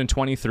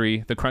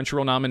 2023, the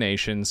Crunchyroll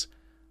nominations.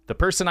 The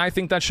person I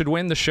think that should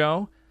win the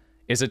show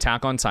is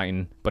Attack on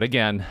Titan, but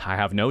again, I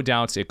have no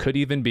doubts it could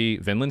even be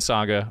Vinland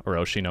Saga or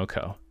Oshi no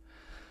Ko.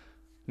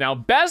 Now,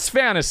 Best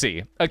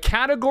Fantasy, a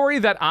category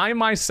that I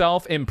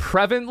myself am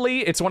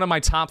prevalently, it's one of my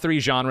top 3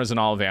 genres in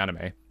all of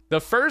anime. The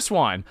first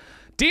one,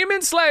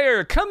 Demon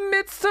Slayer,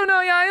 Kimetsu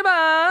no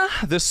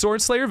Yaiba, the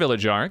Sword Slayer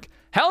Village arc,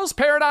 Hell's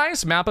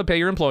Paradise, Mappa Pay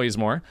Your Employees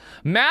More.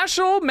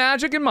 Mashal,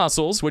 Magic and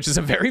Muscles, which is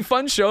a very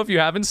fun show if you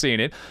haven't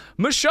seen it.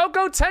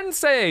 Mushoku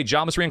Tensei,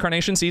 Jobless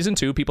Reincarnation Season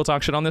 2. People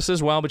talk shit on this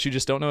as well, but you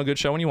just don't know a good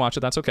show when you watch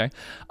it. That's okay.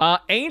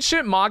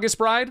 Ancient Magus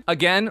Bride.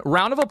 Again,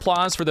 round of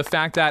applause for the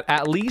fact that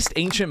at least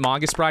Ancient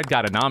Magus Bride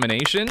got a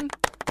nomination.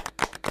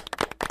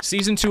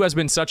 Season 2 has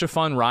been such a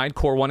fun ride,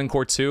 Core 1 and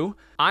Core 2.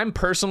 I'm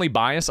personally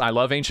biased. I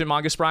love Ancient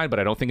Magus Bride, but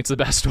I don't think it's the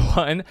best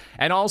one.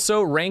 And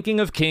also, Ranking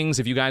of Kings,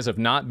 if you guys have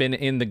not been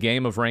in the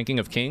game of Ranking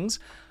of Kings,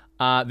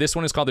 this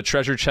one is called the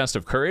Treasure Chest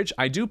of Courage.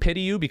 I do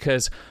pity you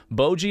because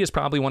Boji is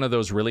probably one of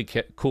those really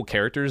cool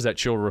characters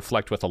that you'll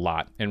reflect with a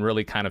lot and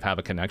really kind of have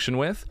a connection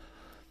with.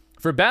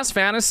 For Best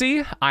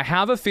Fantasy, I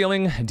have a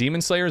feeling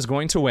Demon Slayer is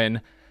going to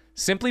win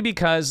simply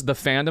because the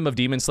fandom of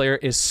Demon Slayer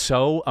is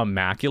so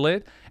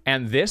immaculate.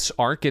 And this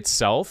arc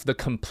itself, the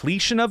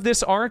completion of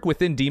this arc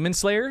within Demon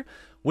Slayer,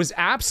 was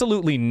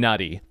absolutely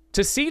nutty.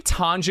 To see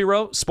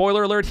Tanjiro,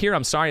 spoiler alert here,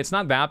 I'm sorry, it's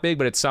not that big,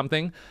 but it's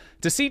something.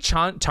 To see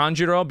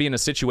Tanjiro be in a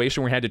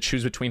situation where he had to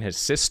choose between his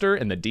sister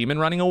and the demon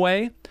running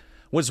away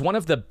was one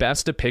of the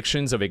best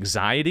depictions of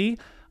anxiety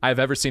I've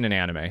ever seen in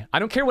anime. I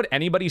don't care what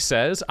anybody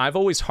says. I've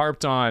always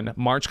harped on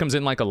March Comes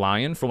In Like a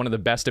Lion for one of the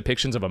best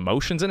depictions of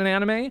emotions in an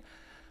anime.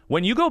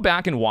 When you go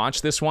back and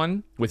watch this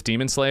one with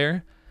Demon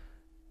Slayer,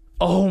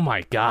 oh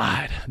my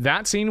God,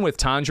 that scene with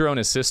Tanjiro and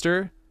his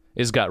sister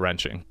is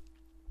gut-wrenching.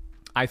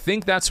 I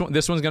think this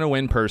one's going to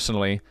win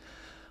personally.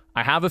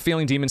 I have a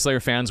feeling Demon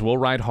Slayer fans will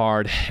ride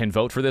hard and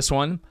vote for this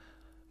one.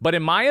 But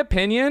in my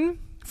opinion,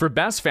 for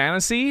Best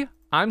Fantasy,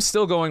 I'm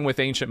still going with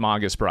Ancient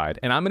Magus Bride,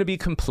 and I'm going to be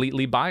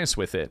completely biased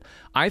with it.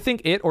 I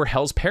think it or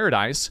Hell's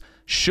Paradise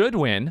should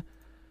win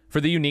for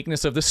the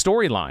uniqueness of the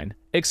storyline,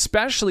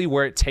 especially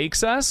where it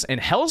takes us.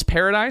 And Hell's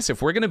Paradise,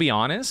 if we're going to be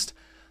honest,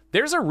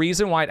 there's a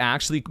reason why it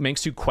actually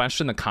makes you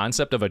question the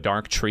concept of a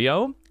dark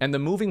trio and the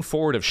moving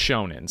forward of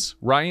shonens,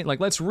 right? Like,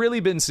 let's really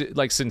be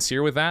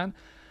sincere with that.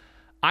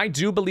 I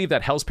do believe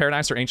that Hell's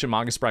Paradise or Ancient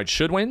Magus Bride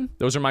should win.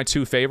 Those are my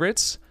two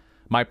favorites.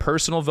 My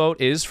personal vote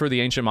is for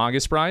the Ancient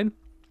Magus Bride.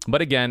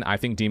 But again, I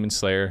think Demon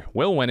Slayer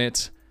will win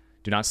it.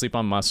 Do not sleep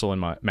on Muscle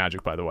and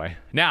Magic, by the way.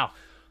 Now,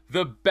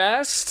 the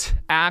best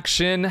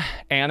action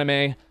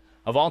anime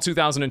of all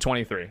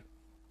 2023.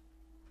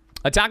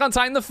 Attack on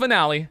Titan, the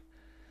finale.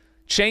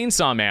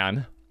 Chainsaw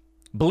Man,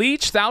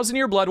 Bleach, Thousand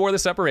Year Blood War, The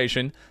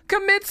Separation,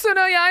 Kimetsu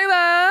no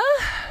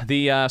Yaiba,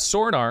 the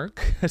Sword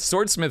arc,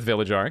 Swordsmith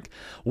Village arc,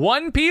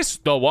 One Piece,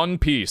 The One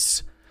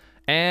Piece,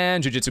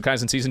 and Jujutsu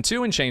Kaisen Season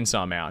 2 and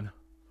Chainsaw Man.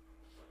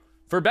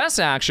 For Best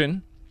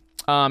Action,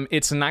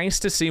 it's nice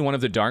to see two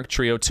of the Dark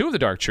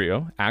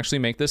Trio, actually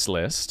make this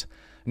list.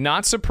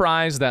 Not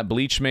surprised that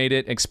Bleach made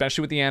it,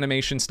 especially with the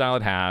animation style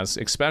it has,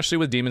 especially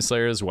with Demon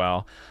Slayer as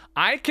well.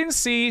 I can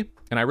see,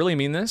 and I really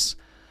mean this,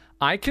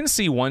 I can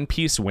see One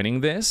Piece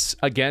winning this,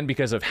 again,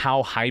 because of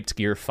how hyped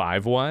Gear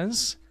 5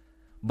 was.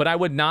 But I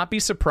would not be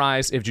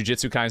surprised if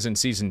Jujutsu Kaisen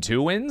Season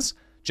 2 wins,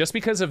 just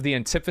because of the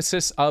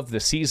antithesis of the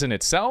season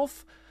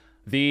itself,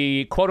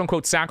 the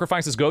quote-unquote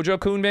sacrifices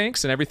Gojo-kun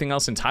makes, and everything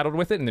else entitled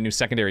with it, and the new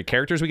secondary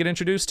characters we get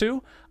introduced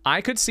to.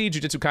 I could see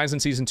Jujutsu Kaisen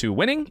Season 2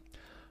 winning.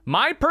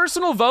 My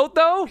personal vote,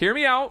 though, hear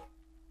me out,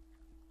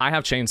 I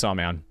have Chainsaw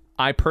Man.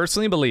 I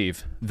personally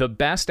believe the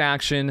best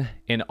action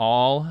in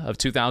all of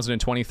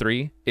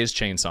 2023 is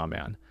Chainsaw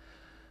Man.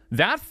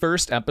 That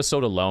first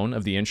episode alone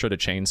of the intro to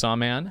Chainsaw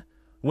Man,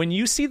 when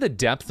you see the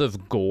depth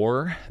of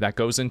gore that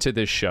goes into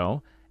this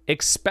show,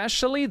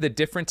 especially the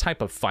different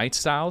type of fight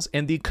styles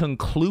and the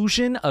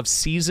conclusion of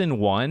season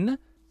 1,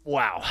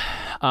 wow.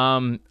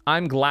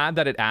 I'm glad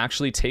that it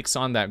actually takes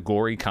on that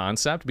gory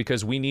concept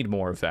because we need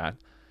more of that.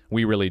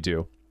 We really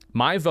do.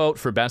 My vote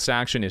for best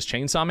action is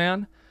Chainsaw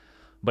Man.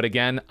 But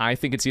again, I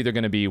think it's either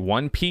going to be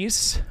One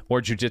Piece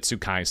or Jujutsu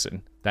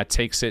Kaisen that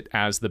takes it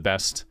as the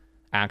best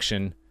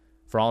action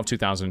for all of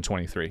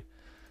 2023.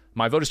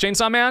 My vote is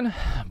Chainsaw Man,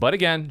 but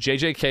again,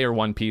 JJK or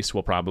One Piece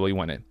will probably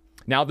win it.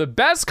 Now, the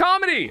best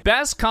comedy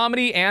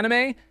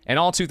anime in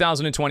all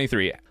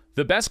 2023.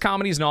 The best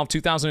comedies in all of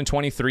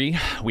 2023,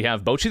 we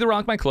have Bocchi the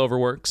Rock by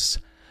Cloverworks,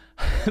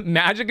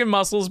 Magic and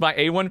Muscles by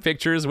A1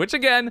 Pictures, which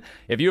again,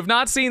 if you have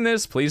not seen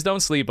this, please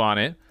don't sleep on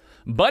it.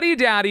 Buddy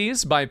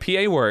Daddies by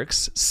PA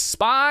Works,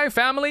 Spy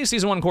Family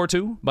Season 1 Core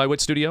 2 by Wit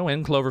Studio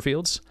and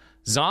Cloverfields,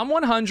 Zom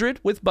 100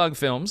 with Bug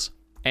Films,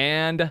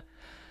 and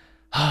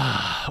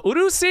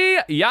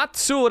Urushi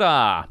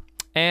Yatsura.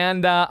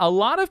 And a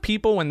lot of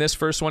people, when this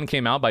first one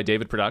came out by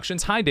David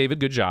Productions, hi David,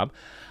 good job.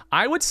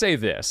 I would say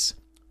this,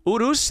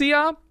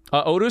 Urushi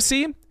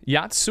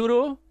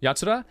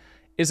Yatsura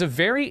is a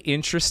very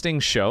interesting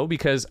show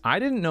because I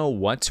didn't know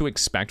what to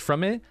expect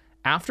from it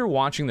after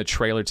watching the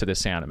trailer to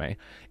this anime.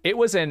 It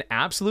was an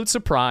absolute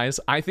surprise.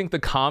 I think the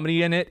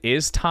comedy in it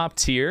is top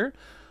tier,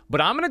 but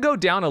I'm going to go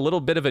down a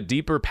little bit of a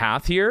deeper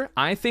path here.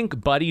 I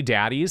think Buddy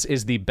Daddies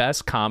is the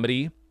best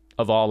comedy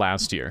of all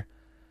last year.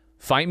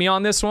 Fight me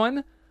on this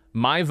one.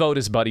 My vote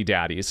is Buddy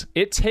Daddies.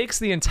 It takes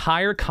the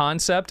entire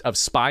concept of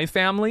Spy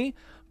Family,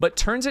 but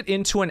turns it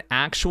into an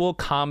actual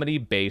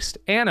comedy-based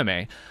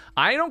anime.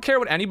 I don't care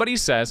what anybody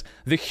says.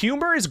 The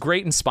humor is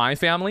great in Spy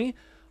Family,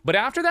 But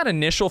after that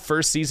initial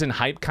first season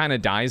hype kind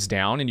of dies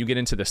down and you get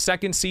into the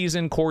second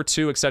season, core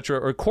 2, etc.,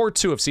 or core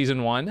 2 of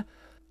season 1,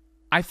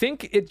 I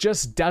think it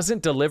just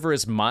doesn't deliver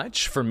as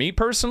much for me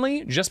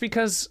personally, just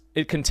because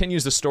it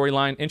continues the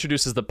storyline,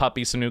 introduces the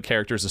puppy, some new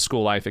characters, the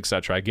school life,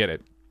 etc. I get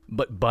it.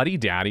 But Buddy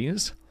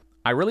Daddies,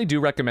 I really do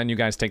recommend you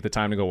guys take the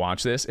time to go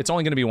watch this. It's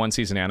only going to be one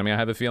season anime, I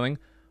have a feeling.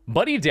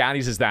 Buddy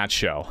Daddies is that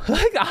show.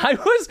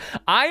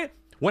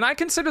 When I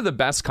consider the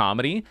best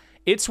comedy,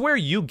 it's where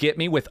you get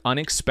me with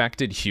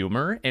unexpected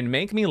humor and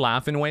make me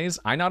laugh in ways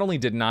I not only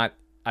did not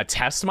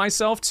attest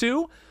myself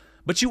to,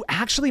 but you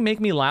actually make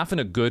me laugh in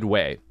a good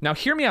way. Now,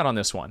 hear me out on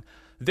this one.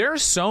 There are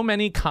so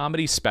many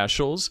comedy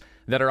specials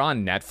that are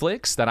on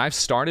Netflix that I've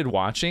started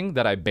watching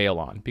that I bail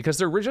on because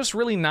they're just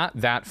really not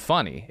that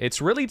funny.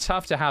 It's really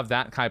tough to have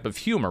that type of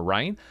humor,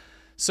 right?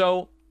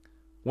 So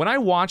when I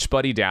watched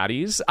Buddy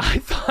Daddies, I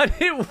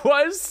thought it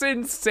was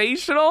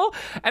sensational,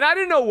 and I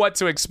didn't know what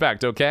to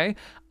expect, okay?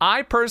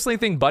 I personally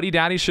think Buddy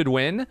Daddies should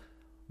win,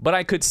 but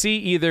I could see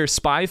either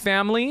Spy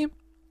Family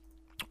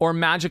or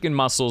Magic and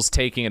Muscles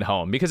taking it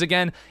home. Because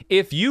again,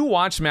 if you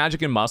watch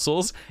Magic and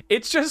Muscles,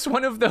 it's just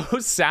one of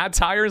those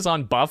satires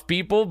on buff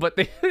people, but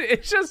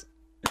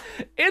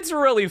it's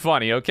really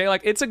funny, okay?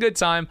 Like, it's a good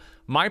time.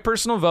 My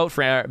personal vote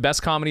for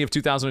best comedy of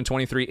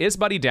 2023 is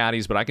Buddy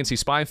Daddies, but I can see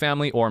Spy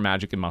Family or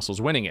Magic and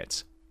Muscles winning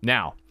it.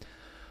 Now,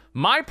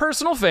 my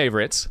personal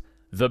favorites,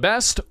 the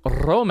best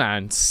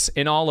romance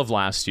in all of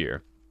last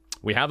year.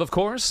 We have, of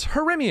course,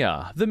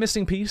 Harimia, The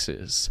Missing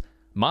Pieces,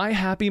 My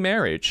Happy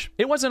Marriage.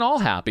 It wasn't all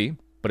happy,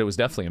 but it was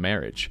definitely a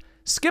marriage.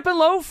 Skip and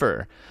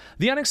Loafer,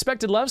 the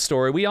unexpected love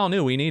story we all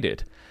knew we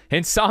needed.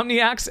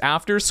 Insomniacs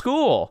After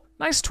School,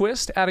 nice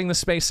twist, adding the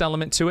space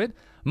element to it.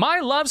 My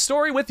Love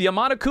Story with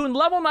Yamada-kun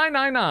Level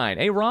 999,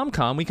 a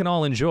rom-com we can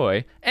all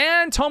enjoy.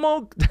 And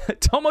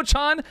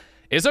Tomo-chan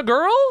is a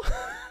girl?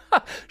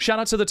 Shout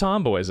out to the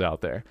tomboys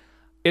out there.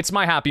 It's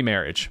My Happy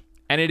Marriage,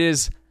 and it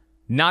is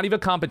not even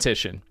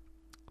competition.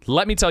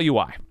 Let me tell you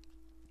why.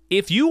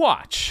 If you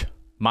watch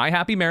My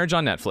Happy Marriage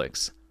on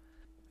Netflix,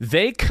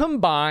 they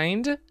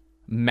combined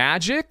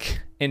magic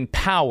and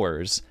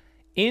powers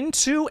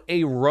into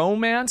a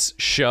romance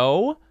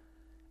show,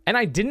 and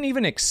I didn't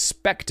even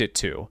expect it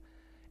to.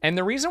 And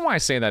the reason why I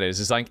say that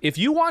is like, if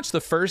you watch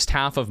the first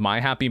half of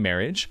My Happy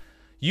Marriage,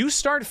 you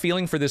start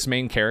feeling for this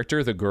main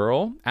character, the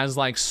girl, as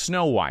like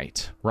Snow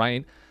White,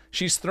 right?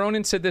 She's thrown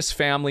into this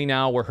family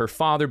now where her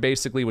father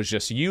basically was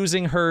just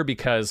using her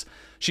because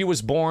she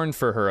was born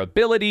for her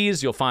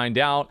abilities. You'll find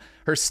out.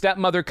 Her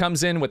stepmother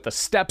comes in with the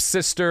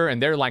stepsister,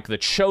 and they're like the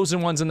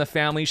chosen ones in the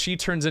family. She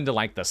turns into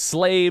like the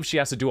slave. She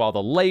has to do all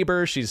the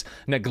labor. She's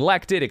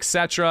neglected,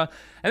 etc.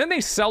 And then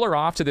they sell her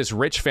off to this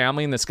rich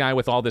family and this guy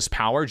with all this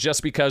power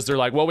just because they're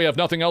like, well, we have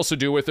nothing else to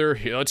do with her.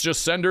 Let's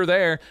just send her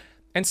there.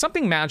 And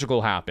something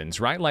magical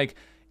happens, right? Like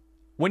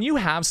when you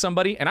have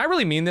somebody, and I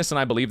really mean this and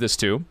I believe this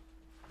too,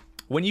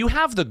 when you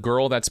have the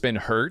girl that's been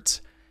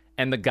hurt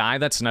and the guy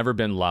that's never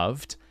been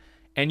loved,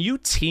 and you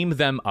team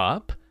them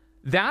up,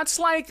 that's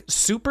like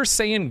Super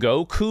Saiyan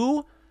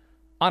Goku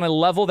on a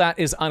level that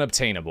is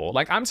unobtainable.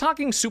 Like, I'm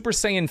talking Super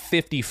Saiyan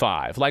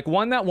 55, like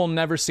one that we'll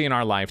never see in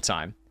our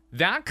lifetime.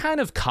 That kind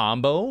of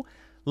combo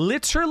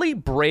literally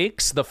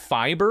breaks the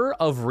fiber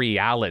of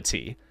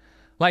reality.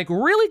 Like,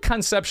 really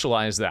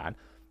conceptualize that.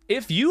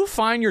 If you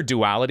find your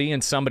duality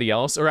in somebody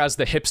else, or as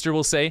the hipster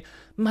will say,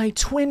 my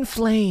twin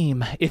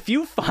flame, if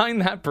you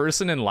find that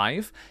person in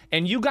life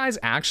and you guys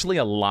actually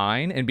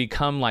align and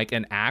become like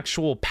an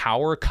actual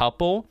power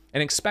couple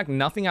and expect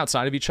nothing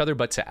outside of each other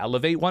but to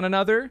elevate one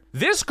another,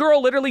 this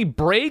girl literally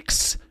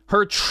breaks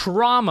her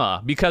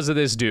trauma because of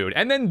this dude.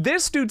 And then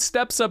this dude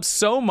steps up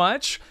so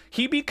much,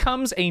 he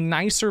becomes a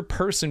nicer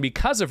person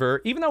because of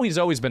her, even though he's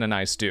always been a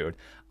nice dude.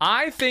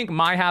 I think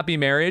My Happy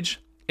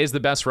Marriage is the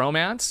best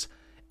romance.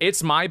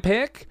 It's my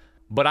pick,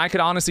 but I could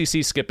honestly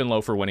see Skip and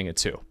Loafer winning it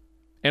too.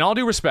 In all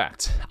due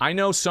respect, I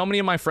know so many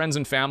of my friends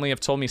and family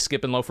have told me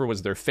Skip and Loafer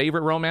was their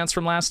favorite romance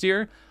from last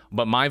year,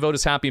 but my vote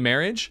is Happy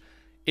Marriage.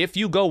 If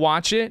you go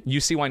watch it,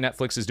 you see why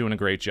Netflix is doing a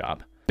great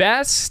job.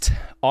 Best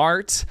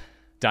Art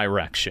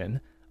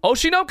Direction.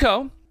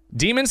 Oshinoko,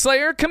 Demon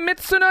Slayer,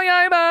 Kimetsu no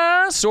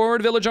Yaiba,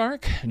 Sword Village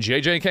Arc,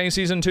 JJK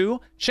Season 2,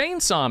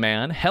 Chainsaw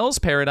Man, Hell's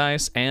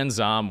Paradise, and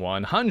Zom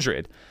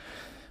 100.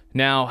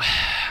 Now,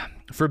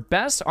 for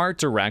best art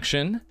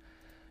direction,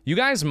 you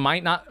guys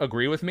might not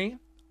agree with me.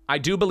 I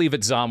do believe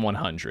it's Zom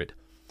 100.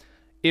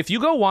 If you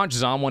go watch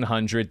Zom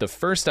 100, the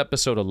first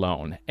episode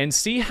alone, and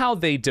see how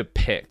they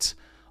depict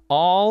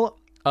all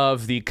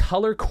of the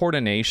color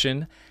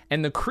coordination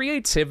and the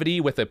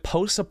creativity with a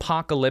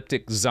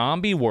post-apocalyptic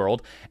zombie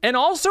world. And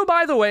also,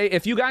 by the way,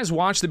 if you guys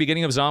watch the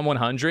beginning of Zom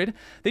 100,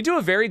 they do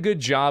a very good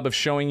job of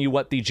showing you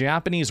what the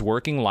Japanese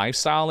working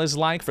lifestyle is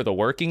like for the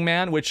working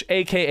man, which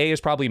AKA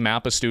is probably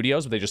Mappa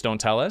Studios, but they just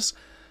don't tell us.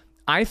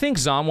 I think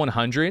Zom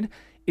 100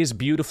 is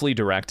beautifully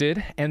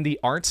directed, and the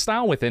art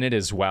style within it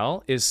as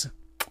well is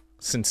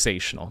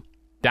sensational.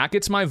 That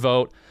gets my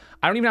vote.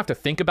 I don't even have to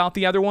think about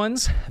the other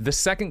ones. The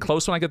second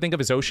close one I could think of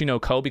is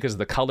Oshinoko because of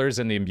the colors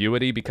and the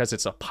ambiguity, because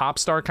it's a pop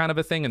star kind of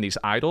a thing and these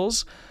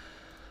idols.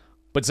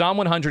 But Zom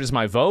 100 is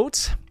my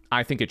vote.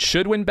 I think it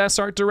should win Best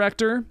Art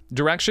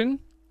Direction.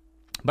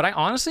 But I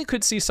honestly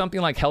could see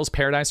something like Hell's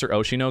Paradise or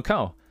Oshi no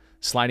Ko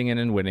sliding in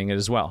and winning it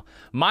as well.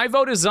 My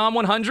vote is Zom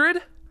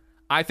 100.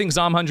 I think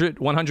Zom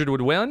 100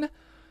 would win.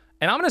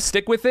 And I'm going to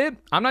stick with it.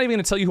 I'm not even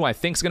going to tell you who I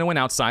think is going to win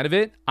outside of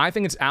it. I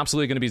think it's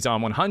absolutely going to be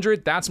Zom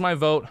 100. That's my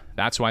vote.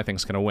 That's who I think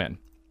is going to win.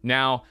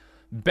 Now,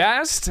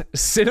 Best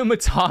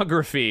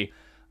Cinematography.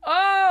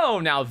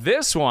 Oh, now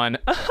this one.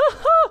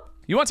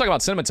 You want to talk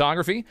about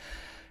cinematography?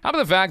 How about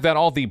the fact that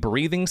all the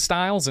breathing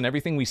styles and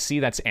everything we see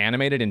that's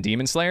animated in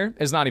Demon Slayer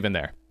is not even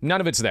there? None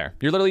of it's there.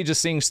 You're literally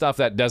just seeing stuff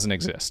that doesn't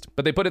exist.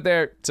 But they put it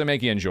there to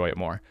make you enjoy it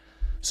more.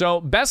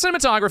 So, Best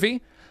Cinematography.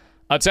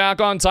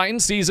 Attack on Titan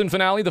season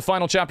finale, the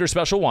final chapter,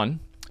 special 1.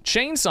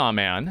 Chainsaw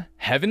Man,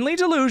 Heavenly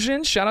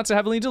Delusions, shout out to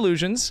Heavenly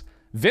Delusions,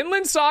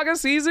 Vinland Saga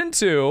season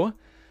 2,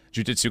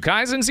 Jujutsu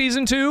Kaisen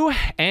season 2,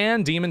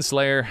 and Demon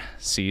Slayer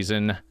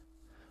season,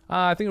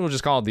 I think we'll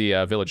just call it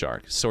the Village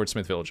Arc,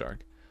 Swordsmith Village Arc.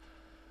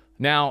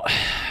 Now,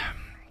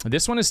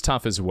 this one is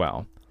tough as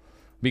well,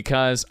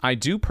 because I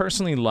do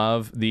personally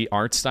love the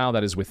art style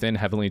that is within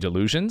Heavenly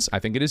Delusions. I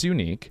think it is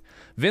unique.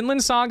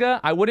 Vinland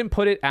Saga, I wouldn't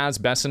put it as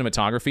best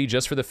cinematography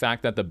just for the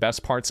fact that the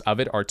best parts of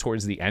it are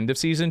towards the end of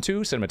season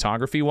 2,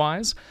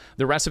 cinematography-wise.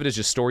 The rest of it is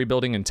just story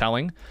building and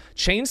telling.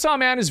 Chainsaw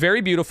Man is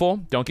very beautiful,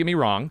 don't get me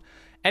wrong.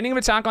 Ending of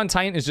Attack on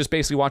Titan is just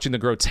basically watching the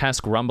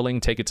grotesque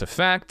rumbling take its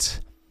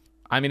effect.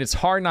 I mean, it's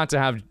hard not to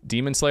have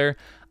Demon Slayer.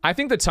 I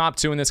think the top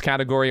 2 in this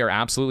category are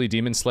absolutely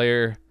Demon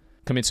Slayer,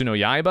 Kimetsu no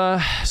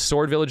Yaiba,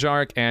 Sword Village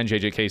Arc, and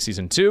JJK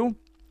Season 2.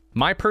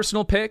 My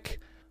personal pick,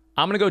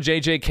 I'm going to go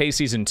JJK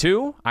Season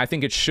 2. I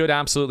think it should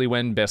absolutely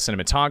win Best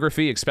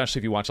Cinematography, especially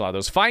if you watch a lot of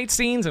those fight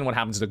scenes and what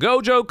happens to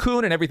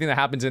Gojo-kun and everything that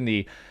happens in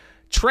the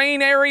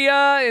train area.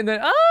 And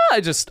then,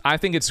 I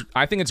think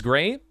it's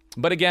great.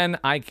 But again,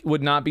 I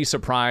would not be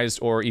surprised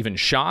or even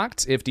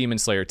shocked if Demon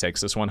Slayer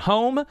takes this one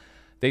home.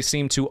 They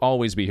seem to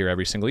always be here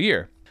every single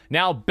year.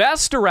 Now,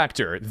 Best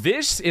Director.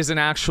 This is an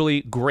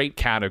actually great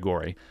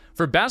category.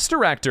 For Best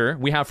Director,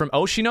 we have from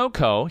Oshi no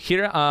Ko,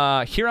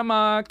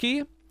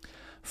 Hiramaki.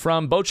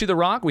 From Bocchi the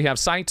Rock, we have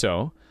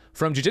Saito.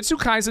 From Jujutsu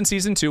Kaisen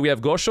Season 2, we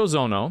have Gosho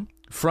Zono.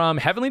 From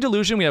Heavenly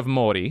Delusion, we have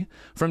Mori.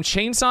 From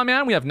Chainsaw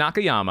Man, we have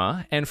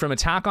Nakayama. And from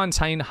Attack on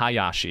Titan,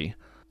 Hayashi.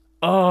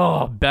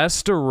 Oh,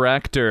 Best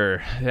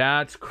Director.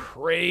 That's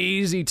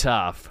crazy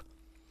tough.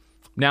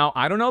 Now,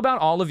 I don't know about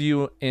all of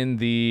you in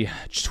the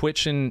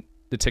Twitch and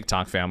the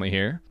TikTok family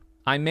here.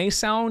 I may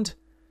sound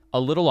a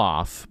little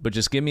off, but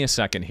just give me a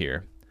second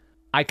here.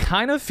 I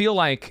kind of feel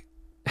like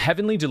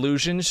Heavenly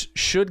Delusions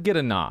should get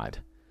a nod.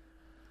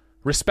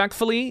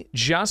 Respectfully,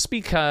 just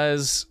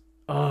because,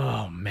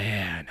 oh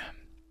man,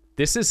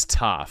 this is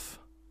tough.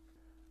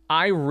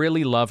 I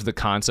really love the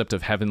concept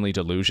of Heavenly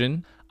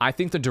Delusion. I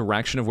think the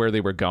direction of where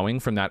they were going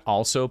from that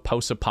also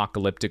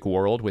post-apocalyptic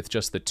world with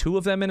just the 2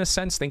 of them in a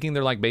sense, thinking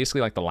they're like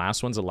basically like the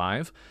last ones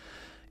alive.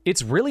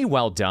 It's really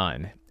well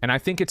done. And I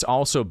think it's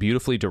also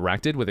beautifully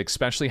directed with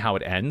especially how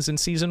it ends in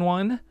season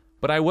 1.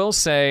 But I will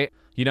say,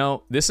 you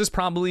know, this is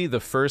probably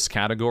the first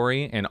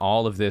category in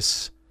all of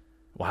this.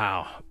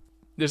 Wow.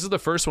 This is the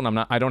first one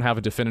I don't have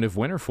a definitive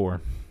winner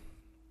for.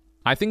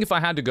 I think if I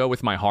had to go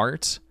with my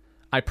heart,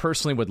 I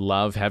personally would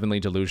love Heavenly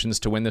Delusions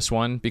to win this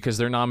one because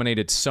they're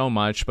nominated so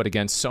much, but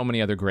against so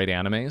many other great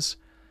animes.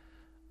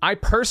 I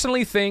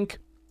personally think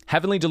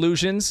Heavenly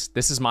Delusions,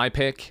 this is my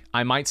pick.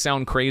 I might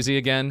sound crazy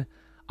again.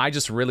 I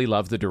just really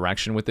love the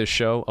direction with this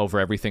show over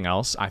everything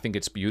else. I think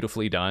it's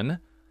beautifully done.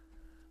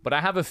 But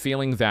I have a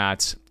feeling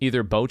that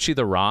either Bocchi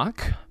the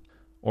Rock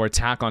or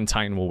Attack on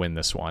Titan will win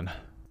this one.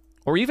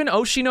 Or even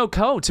Oshi no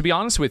Ko, to be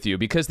honest with you,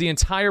 because the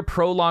entire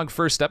prologue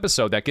first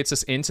episode that gets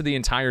us into the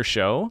entire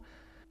show,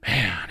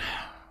 man,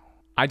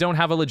 I don't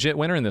have a legit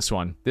winner in this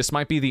one. This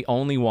might be the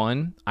only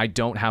one I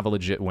don't have a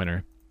legit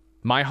winner.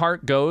 My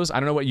heart goes, I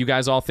don't know what you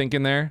guys all think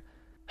in there.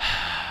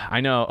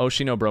 I know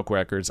Oshi no broke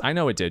records. I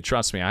know it did.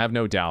 Trust me, I have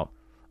no doubt.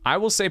 I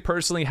will say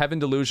personally, Heaven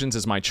Delusions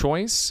is my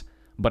choice,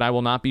 but I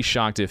will not be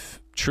shocked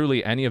if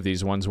truly any of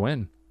these ones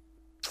win.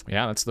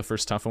 Yeah, that's the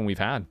first tough one we've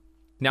had.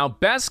 Now,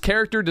 Best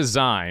Character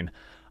Design.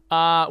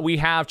 We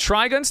have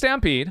Trigun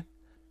Stampede,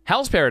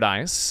 Hell's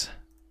Paradise,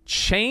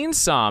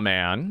 Chainsaw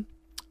Man,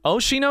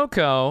 Oshi no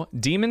Ko,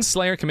 Demon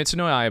Slayer Kimetsu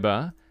no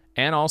Yaiba,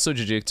 and also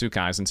Jujutsu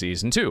Kaisen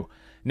Season 2.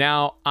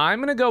 Now, I'm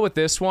going to go with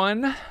this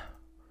one.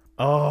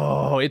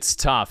 Oh, it's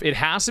tough. It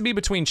has to be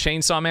between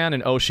Chainsaw Man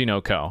and Oshi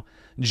no Ko,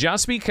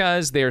 just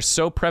because they're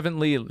so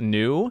prevalently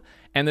new,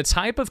 and the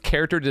type of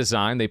character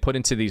design they put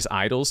into these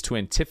idols to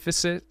barely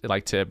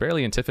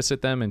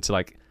antiphysate them and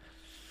to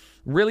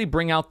really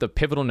bring out the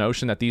pivotal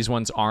notion that these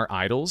ones are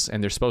idols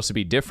and they're supposed to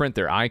be different,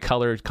 their eye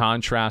color,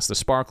 contrast, the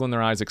sparkle in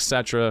their eyes,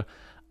 etc.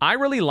 I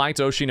really liked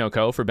Oshi no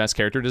Ko for best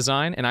character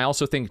design, and I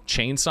also think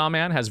Chainsaw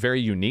Man has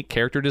very unique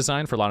character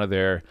design for a lot of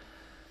their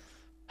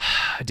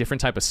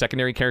different type of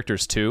secondary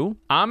characters too.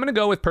 I'm going to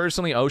go with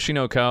personally Oshi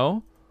no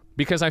Ko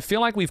because I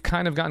feel like we've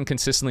kind of gotten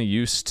consistently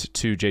used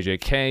to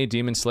JJK,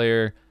 Demon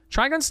Slayer,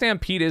 Trigun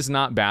Stampede is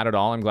not bad at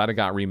all. I'm glad it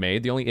got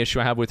remade. The only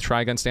issue I have with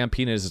Trigun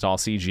Stampede is it's all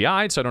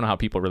CGI'd, so I don't know how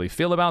people really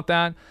feel about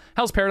that.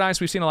 Hell's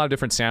Paradise, we've seen a lot of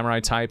different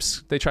samurai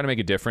types. They try to make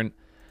it different.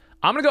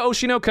 I'm going to go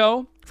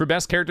Oshinoko for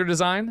best character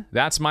design.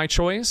 That's my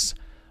choice.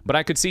 But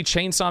I could see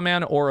Chainsaw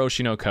Man or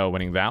Oshinoko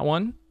winning that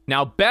one.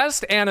 Now,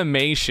 best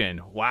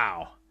animation.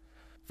 Wow.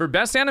 For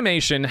best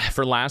animation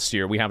for last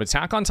year, we have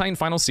Attack on Titan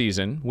Final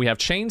Season. We have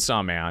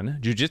Chainsaw Man,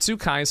 Jujutsu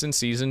Kaisen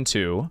Season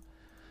 2.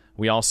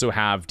 We also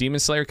have Demon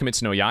Slayer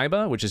Kimetsu no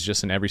Yaiba, which is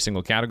just in every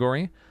single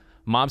category,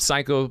 Mob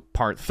Psycho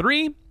Part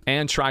 3,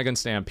 and Trigun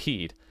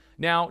Stampede.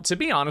 Now, to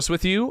be honest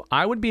with you,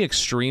 I would be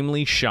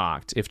extremely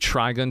shocked if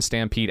Trigun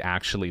Stampede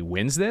actually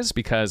wins this,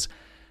 because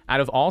out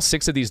of all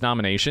 6 of these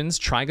nominations,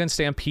 Trigun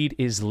Stampede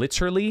is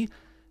literally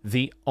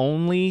the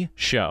only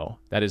show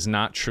that is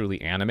not truly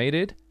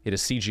animated. It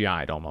is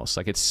CGI'd almost.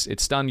 Like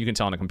it's done, you can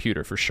tell on a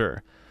computer for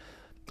sure.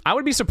 I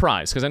would be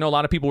surprised because I know a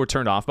lot of people were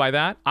turned off by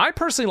that. I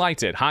personally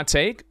liked it. Hot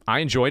take. I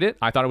enjoyed it.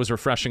 I thought it was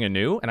refreshing and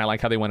new, and I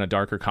like how they went a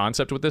darker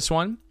concept with this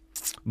one.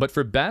 But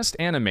for best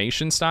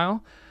animation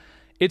style,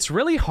 it's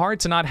really hard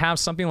to not have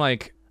something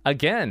like,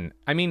 again,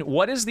 I mean,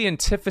 what is the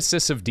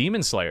antithesis of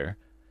Demon Slayer?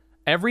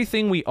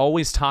 Everything we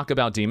always talk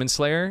about Demon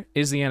Slayer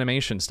is the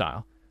animation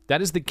style.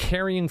 That is the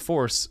carrying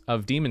force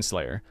of Demon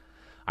Slayer.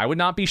 I would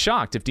not be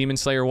shocked if Demon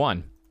Slayer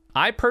won.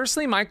 I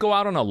personally might go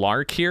out on a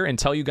lark here and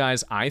tell you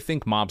guys I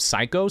think Mob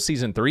Psycho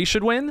Season 3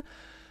 should win,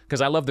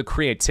 because I love the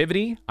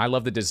creativity. I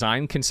love the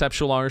design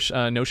conceptual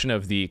notion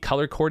of the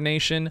color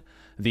coordination,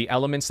 the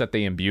elements that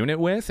they imbue it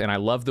with, and I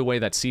love the way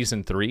that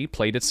Season 3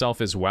 played itself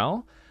as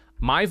well.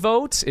 My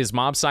vote is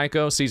Mob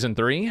Psycho Season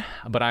 3,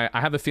 but I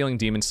have a feeling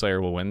Demon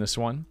Slayer will win this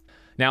one.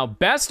 Now,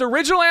 Best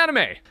Original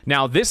Anime.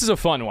 Now, this is a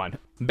fun one.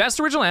 Best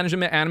Original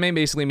Anime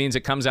basically means it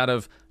comes out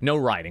of no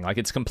writing. Like,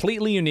 it's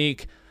completely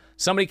unique.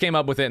 Somebody came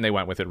up with it and they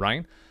went with it,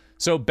 right?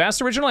 So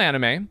Best Original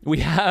Anime, we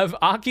have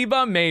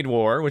Akiba Maid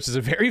War, which is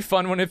a very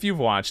fun one if you've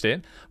watched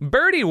it.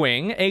 Birdie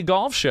Wing, A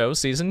Golf Show,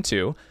 Season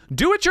 2.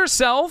 Do It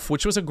Yourself,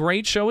 which was a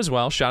great show as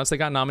well. Shoutouts, they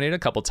got nominated a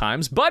couple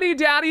times. Buddy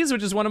Daddies,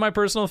 which is one of my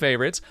personal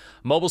favorites.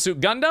 Mobile Suit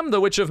Gundam, The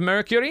Witch of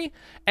Mercury.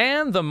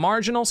 And The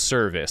Marginal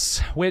Service,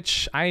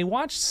 which I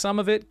watched some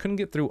of it, couldn't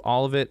get through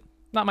all of it.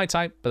 Not my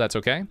type, but that's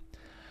okay.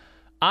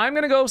 I'm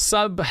going to go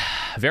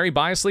very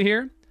biasly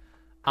here.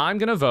 I'm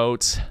going to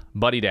vote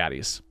Buddy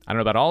Daddies. I don't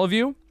know about all of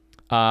you.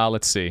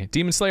 Let's see.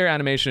 Demon Slayer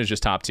animation is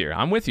just top tier.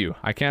 I'm with you.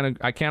 I can't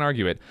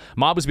argue it.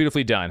 Mob was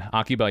beautifully done.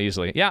 Akiba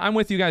easily. Yeah, I'm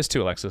with you guys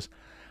too, Alexis.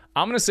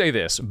 I'm going to say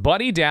this.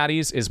 Buddy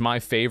Daddies is my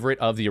favorite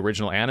of the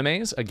original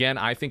animes. Again,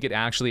 I think it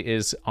actually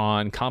is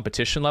on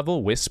competition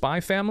level with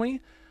Spy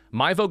Family.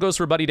 My vote goes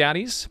for Buddy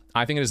Daddies.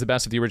 I think it is the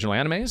best of the original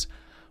animes.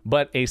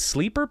 But a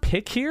sleeper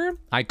pick here,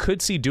 I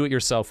could see Do It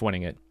Yourself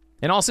winning it.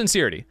 In all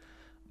sincerity,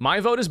 my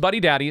vote is Buddy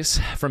Daddies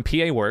from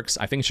PA Works.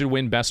 I think it should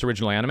win Best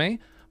Original Anime,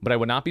 but I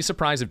would not be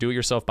surprised if Do It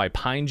Yourself by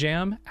Pine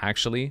Jam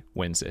actually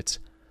wins it.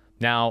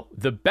 Now,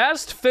 the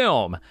best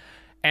film,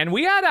 and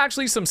we had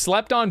actually some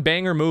slept-on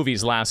banger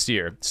movies last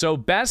year. So,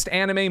 best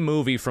anime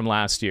movie from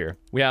last year.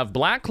 We have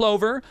Black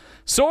Clover,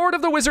 Sword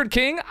of the Wizard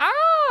King,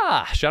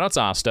 shoutouts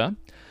Asta.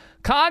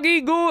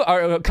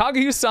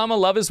 Kaguya-sama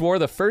Love is War,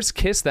 The First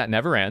Kiss That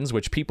Never Ends,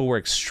 which people were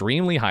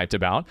extremely hyped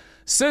about.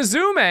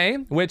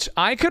 Suzume, which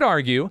I could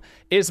argue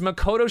is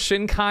Makoto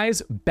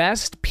Shinkai's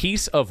best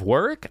piece of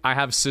work. I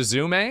have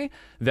Suzume,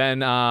 then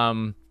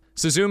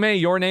Suzume,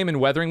 Your Name,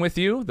 and Weathering With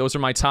You. Those are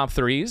my top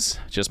 3s,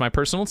 just my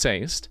personal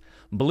taste.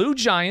 Blue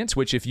Giant,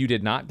 which if you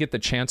did not get the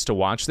chance to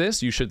watch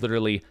this, you should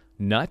literally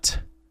nut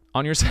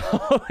on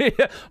yourself.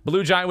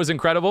 Blue Giant was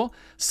incredible.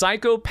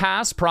 Psycho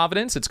Pass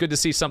Providence. It's good to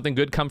see something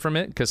good come from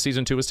it because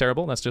season 2 was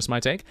terrible. That's just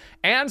my take.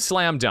 And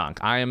Slam Dunk.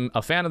 I am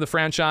a fan of the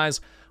franchise.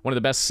 One of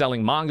the best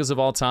selling mangas of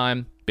all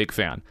time. Big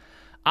fan.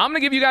 I'm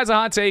going to give you guys a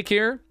hot take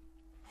here.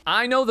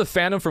 I know the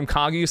fandom from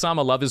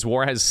Kaguya-sama Love is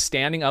War has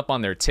standing up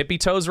on their tippy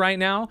toes right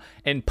now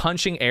and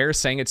punching air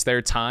saying it's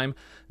their time.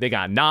 They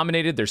got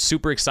nominated. They're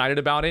super excited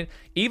about it.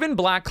 Even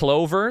Black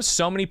Clover,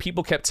 so many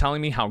people kept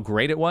telling me how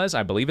great it was.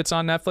 I believe it's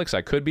on Netflix.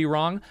 I could be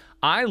wrong.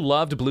 I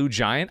loved Blue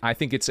Giant. I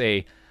think it's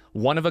a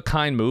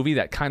one-of-a-kind movie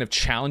that kind of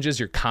challenges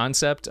your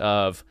concept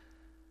of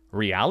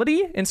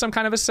reality in some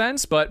kind of a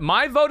sense. But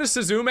my vote is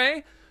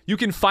Suzume. You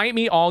can fight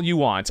me all you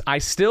want. I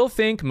still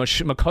think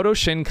Makoto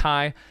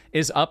Shinkai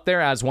is up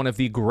there as one of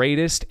the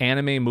greatest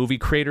anime movie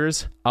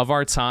creators of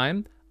our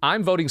time.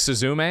 I'm voting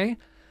Suzume.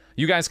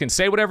 You guys can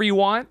say whatever you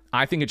want.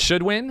 I think it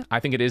should win. I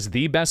think it is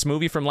the best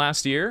movie from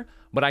last year,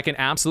 but I can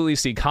absolutely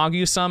see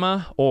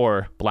Kaguya-sama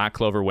or Black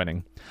Clover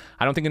winning.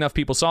 I don't think enough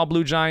people saw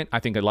Blue Giant. I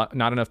think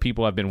not enough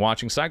people have been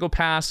watching Psycho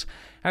Pass.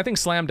 And I think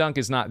Slam Dunk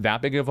is not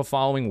that big of a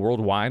following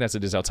worldwide as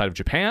it is outside of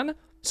Japan.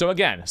 So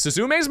again,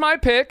 Suzume is my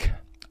pick.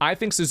 I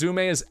think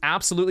Suzume is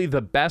absolutely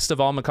the best of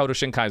all Makoto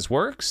Shinkai's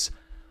works,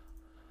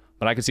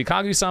 but I could see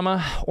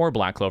Kaguya-sama or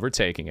Black Clover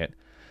taking it.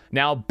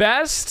 Now,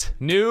 best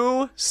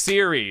new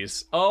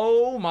series.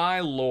 Oh my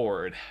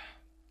lord.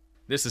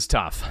 This is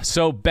tough.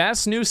 So,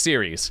 best new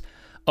series.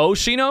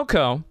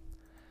 Oshinoko,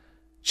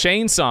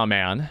 Chainsaw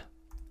Man,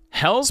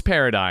 Hell's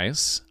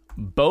Paradise,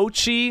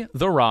 Bocchi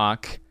the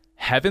Rock,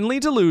 Heavenly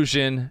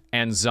Delusion,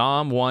 and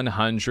Zom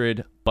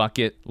 100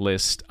 Bucket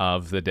List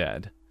of the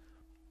Dead.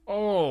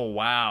 Oh,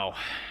 wow.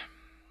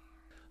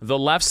 The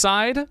left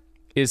side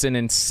is an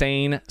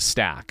insane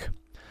stack.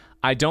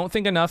 I don't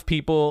think enough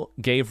people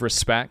gave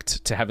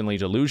respect to Heavenly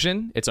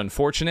Delusion. It's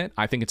unfortunate.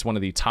 I think it's one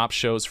of the top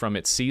shows from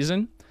its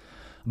season.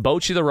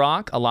 Bocchi the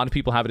Rock, a lot of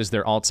people have it as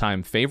their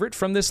all-time favorite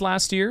from this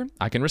last year.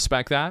 I can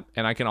respect that,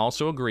 and I can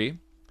also agree.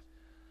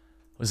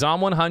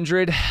 Zom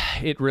 100,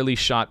 it really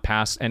shot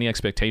past any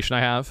expectation I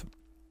have.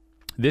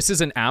 This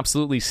is an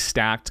absolutely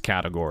stacked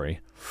category.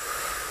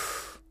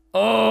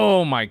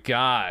 Oh my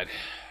god.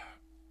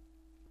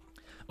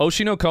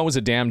 Oshinoko was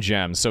a damn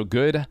gem, so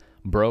good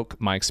broke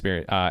my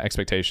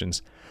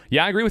expectations.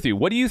 Yeah, I agree with you.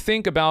 What do you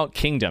think about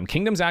Kingdom?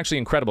 Kingdom's actually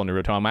incredible,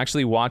 Naruto. I'm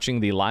actually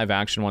watching the live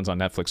action ones on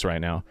Netflix right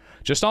now.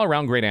 Just all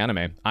around great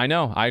anime. I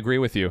know, I agree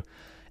with you.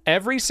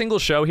 Every single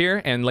show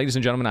here, and ladies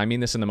and gentlemen, I mean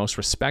this in the most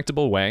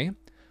respectable way,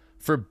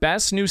 for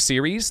best new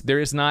series,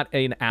 there is not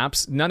an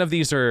apps. None of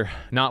these are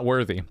not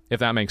worthy, if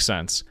that makes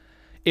sense.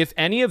 If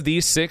any of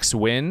these 6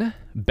 win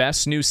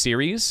best new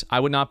series, I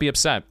would not be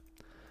upset.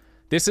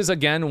 This is,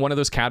 again, one of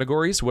those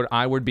categories where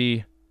I would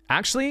be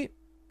actually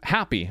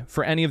happy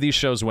for any of these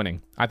shows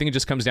winning. I think it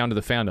just comes down to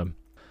the fandom.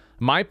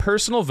 My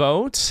personal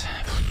vote...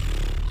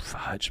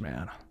 Fudge,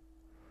 man.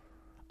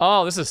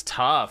 Oh, this is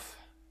tough.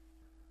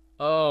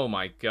 Oh,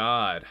 my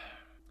God.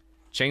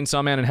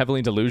 Chainsaw Man and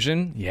Heavenly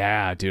Delusion?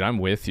 Yeah, dude, I'm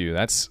with you.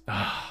 That's...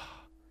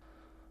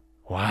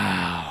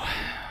 wow.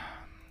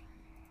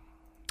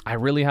 I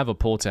really have a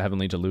pull to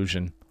Heavenly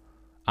Delusion.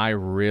 I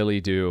really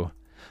do.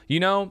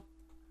 You know,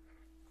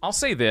 I'll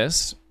say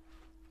this.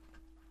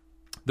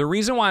 The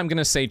reason why I'm going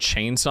to say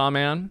Chainsaw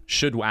Man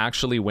should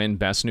actually win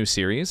Best New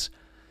Series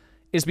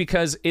is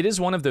because it is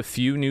one of the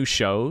few new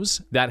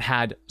shows that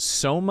had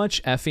so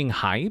much effing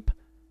hype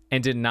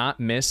and did not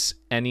miss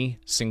any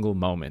single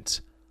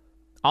moment.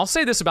 I'll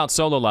say this about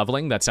Solo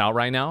Leveling that's out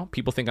right now.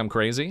 People think I'm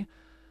crazy.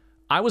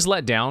 I was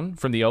let down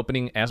from the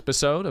opening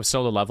episode of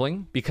Solo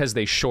Leveling because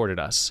they shorted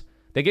us.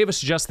 They gave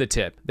us just the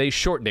tip. They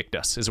short-dicked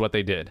us is what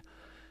they did.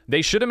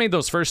 They should have made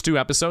those first 2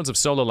 episodes of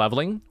Solo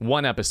Leveling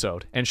 1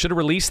 episode and should have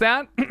released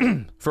that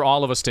for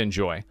all of us to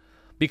enjoy.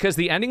 Because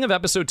the ending of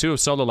episode 2 of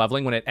Solo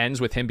Leveling, when it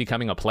ends with him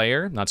becoming a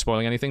player, not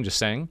spoiling anything, just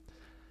saying,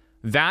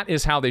 that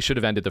is how they should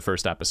have ended the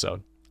first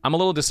episode. I'm a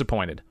little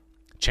disappointed.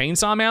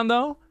 Chainsaw Man,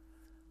 though,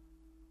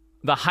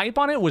 the hype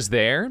on it was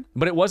there,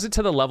 but it wasn't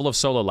to the level of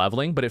Solo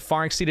Leveling, but it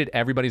far exceeded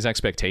everybody's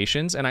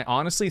expectations, and I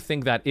honestly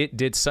think that it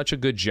did such a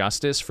good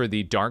justice for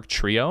the Dark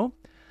Trio.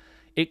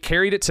 It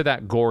carried it to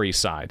that gory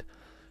side.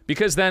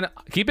 Because then,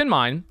 keep in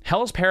mind,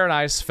 Hell's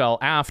Paradise fell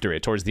after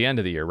it towards the end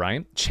of the year,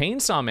 right?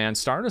 Chainsaw Man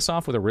started us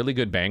off with a really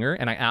good banger,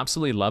 and I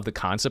absolutely love the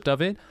concept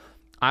of it.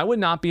 I would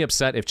not be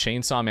upset if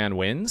Chainsaw Man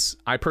wins.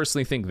 I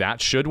personally think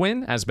that should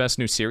win as Best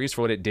New Series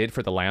for what it did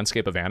for the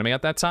landscape of anime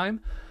at that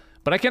time.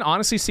 But I can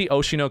honestly see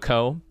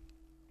Oshinoko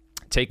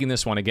taking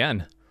this one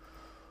again.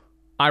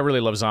 I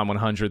really love Zom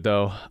 100,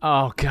 though.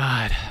 Oh,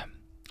 God.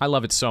 I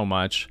love it so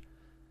much.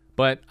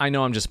 But I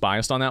know I'm just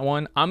biased on that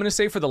one. I'm going to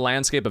say for the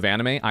landscape of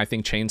anime, I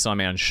think Chainsaw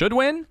Man should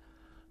win,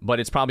 but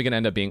it's probably going to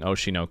end up being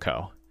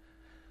Oshinoko.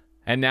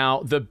 And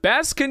now, the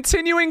best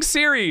continuing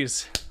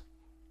series.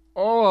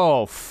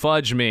 Oh,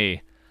 fudge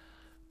me.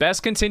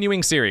 Best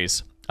continuing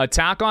series.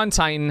 Attack on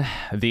Titan,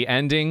 The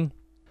Ending,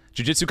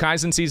 Jujutsu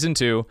Kaisen Season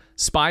 2,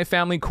 Spy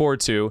Family Core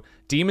 2,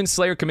 Demon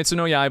Slayer Kimetsu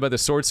no Yaiba, The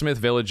Swordsmith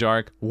Village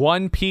Arc,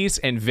 One Piece,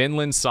 and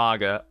Vinland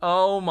Saga.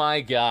 Oh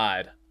my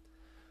God.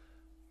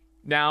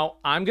 Now,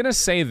 I'm going to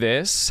say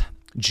this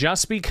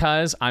just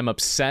because I'm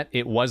upset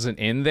it wasn't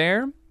in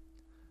there.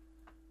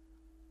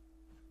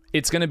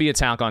 It's going to be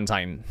Attack on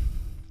Titan.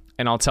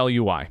 And I'll tell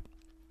you why.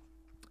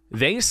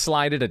 They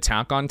slided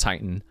Attack on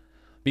Titan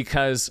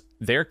because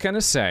they're going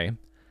to say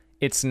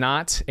it's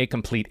not a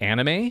complete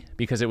anime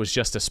because it was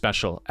just a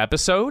special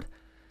episode.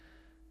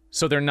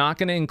 So they're not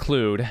going to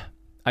include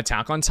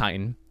Attack on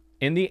Titan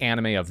in the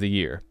anime of the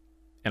year.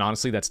 And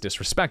honestly, that's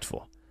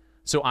disrespectful.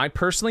 So I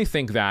personally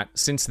think that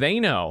since they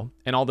know,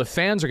 and all the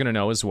fans are going to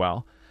know as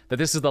well, that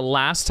this is the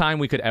last time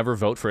we could ever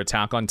vote for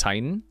Attack on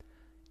Titan,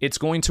 it's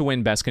going to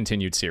win Best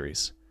Continued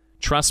Series.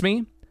 Trust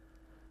me,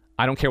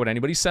 I don't care what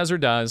anybody says or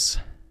does.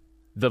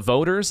 The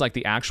voters, like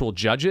the actual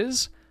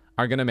judges,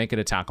 are going to make it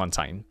Attack on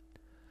Titan.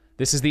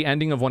 This is the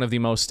ending of one of the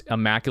most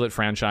immaculate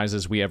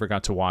franchises we ever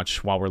got to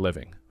watch while we're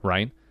living,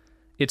 right?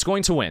 It's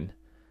going to win.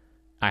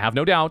 I have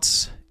no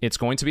doubts. It's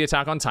going to be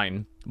Attack on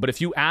Titan. But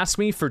if you ask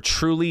me for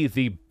truly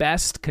the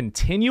best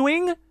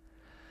continuing,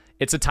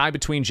 it's a tie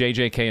between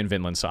JJK and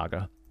Vinland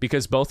Saga.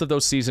 Because both of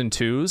those Season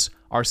 2s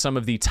are some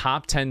of the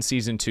top 10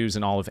 Season 2s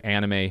in all of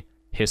anime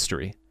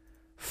history.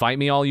 Fight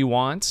me all you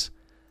want.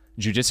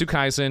 Jujutsu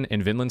Kaisen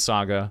and Vinland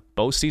Saga,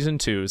 both Season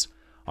 2s,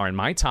 are in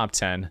my top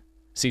 10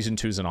 Season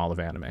 2s in all of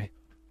anime.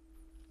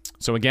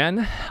 So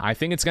again, I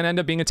think it's going to end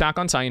up being Attack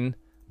on Titan,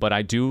 but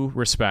I do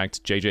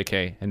respect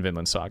JJK and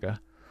Vinland Saga.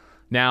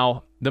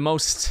 Now, the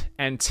most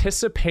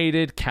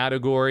anticipated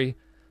category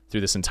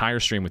through this entire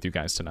stream with you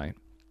guys tonight.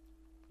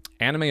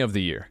 Anime of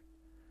the Year.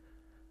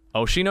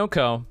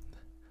 Oshinoko,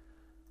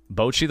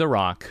 Bocchi the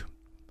Rock,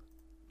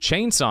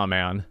 Chainsaw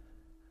Man,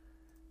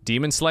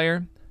 Demon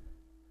Slayer,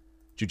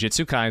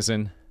 Jujutsu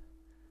Kaisen,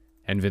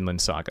 and Vinland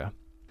Saga.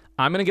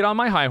 I'm going to get on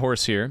my high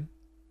horse here,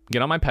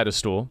 get on my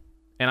pedestal,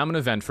 and I'm going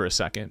to vent for a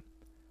second.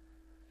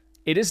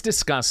 It is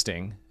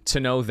disgusting to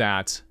know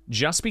that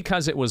just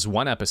because it was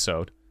one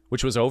episode,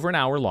 which was over an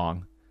hour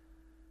long,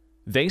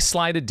 they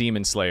slided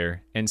Demon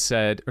Slayer and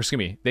said, or excuse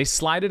me, they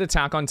slided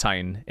Attack on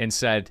Titan and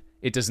said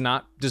it does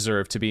not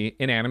deserve to be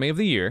an anime of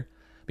the year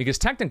because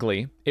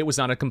technically it was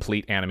not a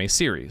complete anime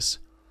series.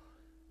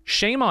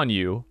 Shame on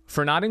you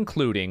for not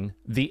including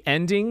the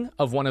ending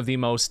of one of the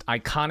most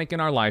iconic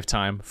in our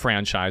lifetime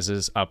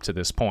franchises up to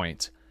this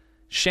point.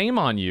 Shame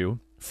on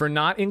you for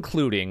not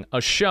including a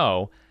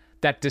show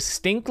that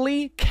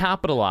distinctly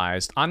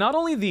capitalized on not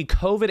only the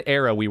COVID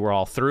era we were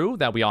all through,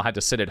 that we all had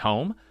to sit at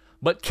home,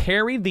 but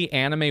carried the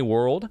anime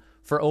world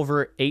for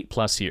over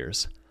 8+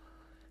 years.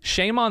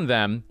 Shame on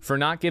them for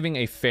not giving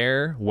a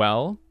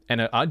farewell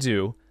and an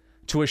adieu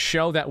to a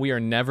show that we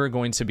are never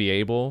going to be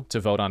able to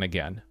vote on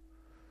again.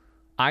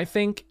 I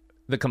think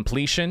the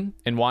completion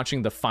and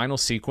watching the final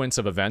sequence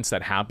of events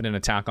that happened in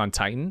Attack on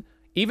Titan,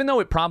 even though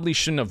it probably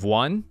shouldn't have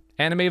won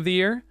Anime of the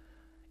Year,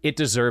 it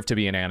deserved to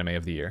be an Anime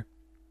of the Year.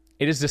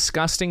 It is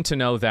disgusting to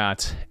know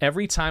that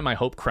every time I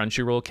hope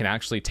Crunchyroll can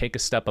actually take a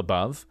step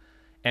above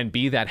and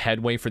be that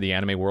headway for the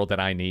anime world that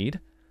I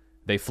need,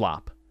 they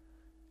flop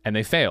and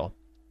they fail.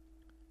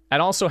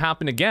 That also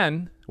happened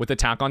again with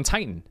Attack on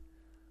Titan.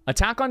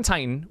 Attack on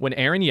Titan, when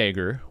Eren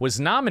Yeager was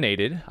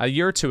nominated a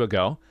year or two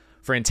ago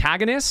for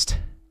antagonist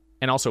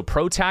and also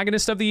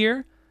protagonist of the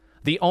year,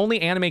 the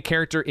only anime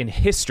character in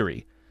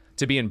history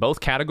to be in both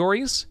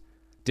categories,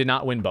 did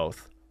not win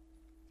both.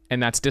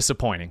 And that's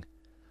disappointing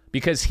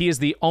because he is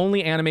the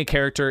only anime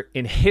character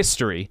in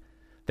history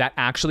that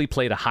actually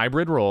played a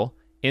hybrid role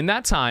in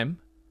that time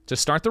to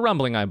start the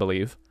rumbling, I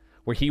believe,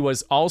 where he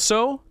was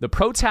also the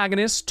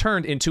protagonist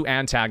turned into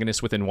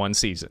antagonist within one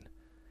season.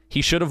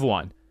 He should have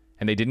won,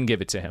 and they didn't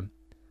give it to him.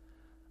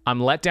 I'm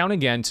let down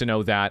again to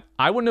know that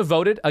I wouldn't have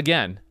voted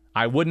again.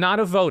 I would not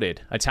have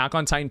voted Attack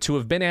on Titan to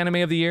have been Anime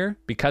of the Year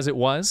because it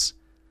was,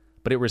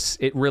 but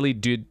it really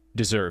did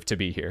deserve to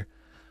be here.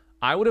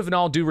 I would have, in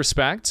all due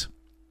respect,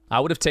 I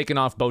would have taken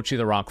off Bocchi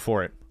the Rock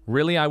for it.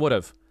 Really, I would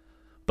have.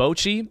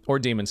 Bocchi or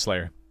Demon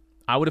Slayer.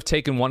 I would have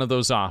taken one of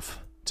those off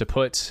to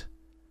put,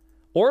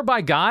 or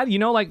by God,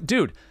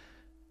 dude,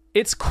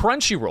 it's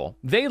Crunchyroll.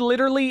 They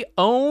literally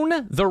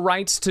own the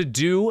rights to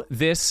do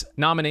this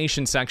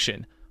nomination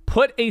section.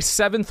 Put a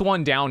 7th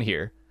one down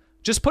here.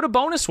 Just put a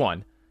bonus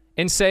one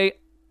and say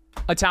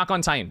Attack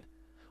on Titan.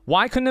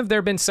 Why couldn't have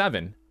there been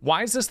 7?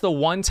 Why is this the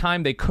one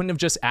time they couldn't have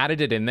just added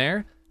it in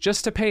there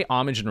just to pay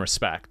homage and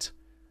respect?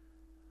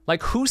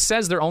 Like, who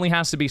says there only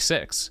has to be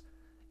 6?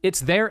 It's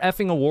their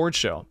effing award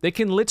show. They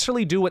can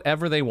literally do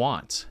whatever they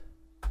want.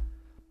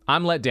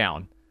 I'm let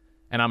down,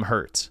 and I'm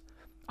hurt.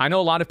 I know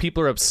a lot of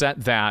people are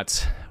upset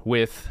that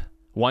with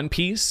One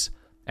Piece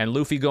and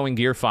Luffy going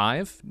Gear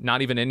 5,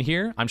 not even in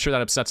here, I'm sure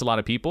that upsets a lot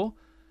of people.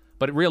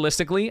 But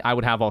realistically, I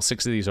would have all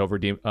 6 of these over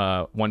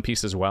One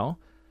Piece as well.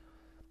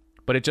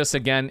 But it just,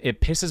 again,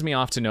 it pisses me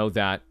off to know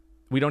that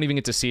we don't even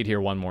get to see it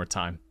here one more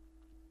time.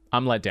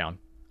 I'm let down.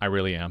 I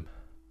really am.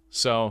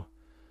 So,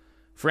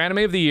 for Anime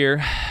of the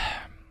Year,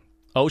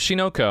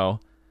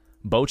 Oshinoko,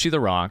 Bocchi the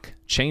Rock,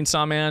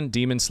 Chainsaw Man,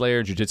 Demon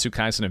Slayer, Jujutsu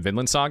Kaisen, and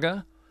Vinland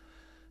Saga.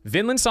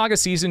 Vinland Saga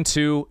Season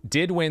 2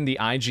 did win the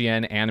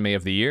IGN Anime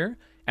of the Year.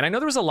 And I know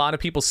there was a lot of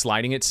people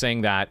sliding it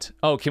saying that,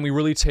 oh, can we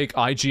really take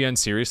IGN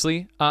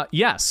seriously?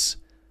 Yes.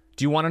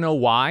 Do you want to know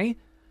why?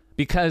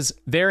 Because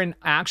they're an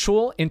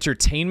actual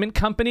entertainment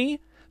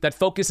company that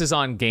focuses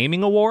on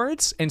gaming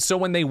awards. And so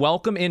when they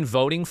welcome in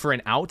voting for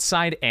an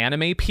outside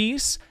anime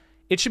piece,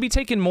 it should be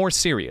taken more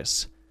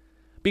serious.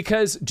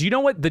 Because do you know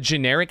what the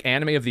generic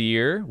Anime of the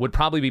Year would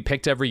probably be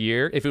picked every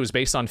year if it was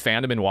based on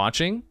fandom and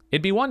watching?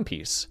 It'd be One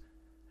Piece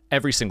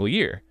every single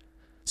year.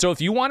 So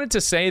if you wanted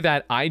to say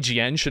that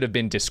IGN should have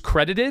been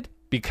discredited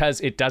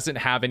because it doesn't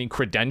have any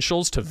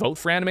credentials to vote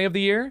for Anime of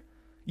the Year,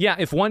 yeah,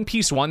 if One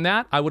Piece won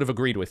that, I would have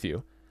agreed with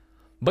you.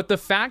 But the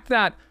fact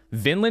that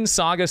Vinland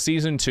Saga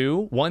Season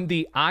 2 won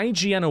the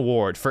IGN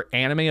award for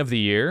Anime of the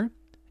Year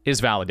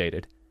is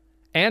validated.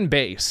 And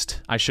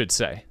based, I should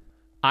say.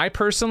 I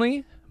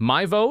personally,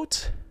 my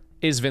vote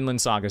is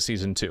Vinland Saga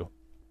Season 2.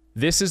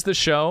 This is the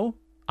show,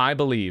 I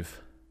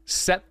believe,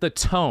 set the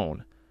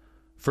tone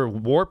for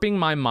warping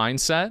my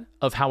mindset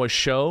of how a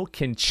show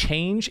can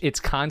change its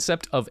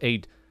concept of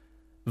a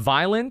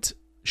violent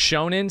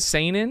shonen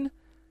seinen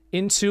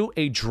into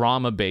a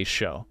drama-based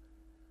show.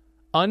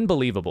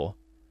 Unbelievable.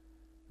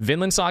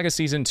 Vinland Saga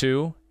Season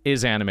 2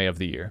 is Anime of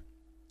the Year.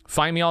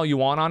 Find me all you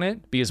want on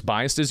it, be as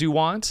biased as you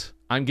want.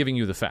 I'm giving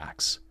you the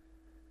facts.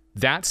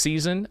 That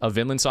season of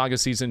Vinland Saga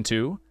Season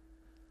 2,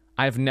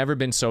 I've never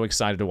been so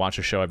excited to watch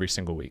a show every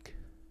single week.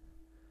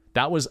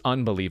 That was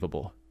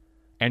unbelievable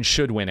and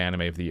should win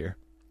Anime of the Year.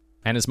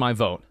 And is my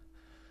vote.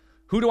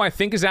 Who do I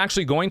think is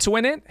actually going to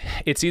win it?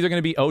 It's either going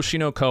to be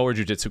Oshinoko or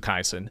Jujutsu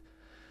Kaisen.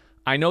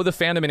 I know the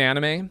fandom in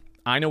anime.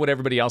 I know what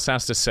everybody else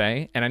has to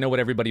say, and I know what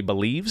everybody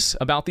believes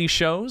about these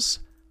shows.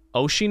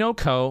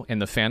 Oshinoko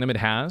and the fandom it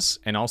has,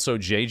 and also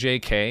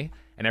JJK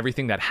and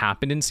everything that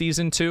happened in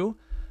season 2,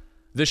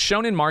 the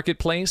shonen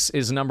marketplace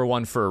is number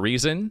 1 for a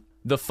reason.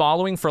 The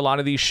following for a lot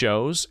of these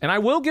shows, and I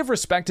will give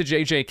respect to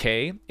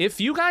JJK,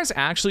 if you guys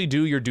actually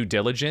do your due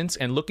diligence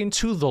and look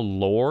into the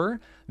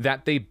lore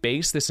that they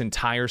base this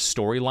entire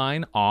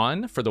storyline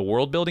on for the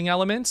world building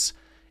elements,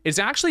 it's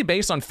actually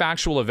based on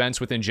factual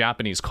events within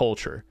Japanese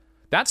culture.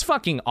 That's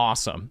fucking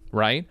awesome,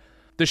 right?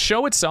 The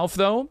show itself,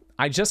 though,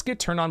 I just get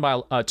turned off by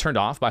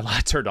a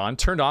lot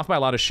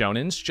of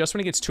shonens just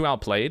when it gets too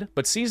outplayed,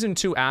 but season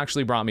 2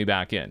 actually brought me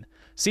back in.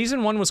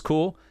 Season 1 was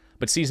cool,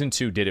 but season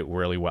 2 did it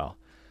really well.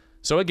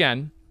 So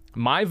again,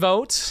 my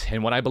vote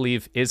and what I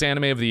believe is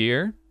anime of the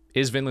year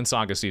is Vinland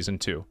Saga Season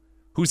 2.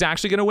 Who's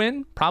actually going to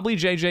win? Probably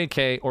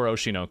JJK or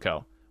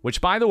Oshinoko, which,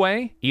 by the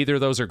way, either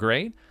of those are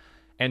great.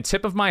 And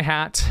tip of my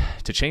hat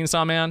to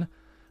Chainsaw Man,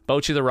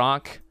 Bocchi the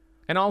Rock,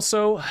 and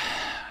also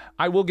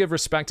I will give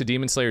respect to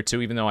Demon Slayer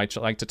 2, even though I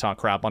like to talk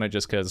crap on it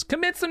just because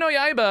Kimetsu no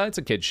Yaiba, it's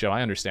a kid's show,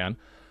 I understand.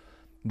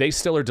 They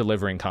still are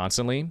delivering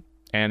constantly,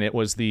 and it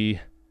was the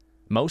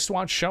most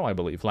watched show, I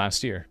believe,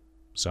 last year.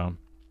 So,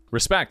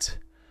 respect.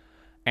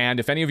 And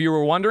if any of you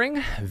were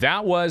wondering,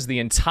 that was the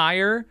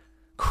entire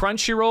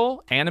Crunchyroll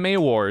Anime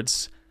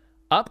Awards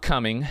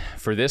upcoming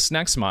for this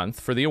next month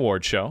for the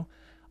award show.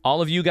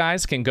 All of you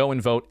guys can go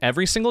and vote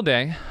every single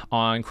day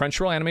on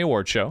Crunchyroll Anime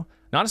Award Show.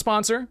 Not a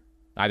sponsor.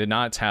 I did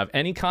not have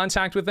any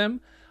contact with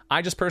them.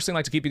 I just personally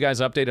like to keep you guys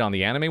updated on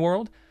the anime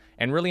world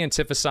and really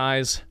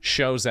emphasize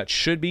shows that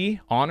should be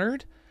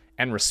honored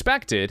and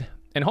respected.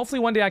 And hopefully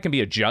one day I can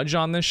be a judge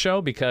on this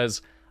show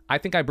because I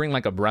think I bring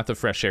like a breath of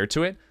fresh air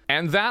to it.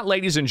 And that,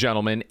 ladies and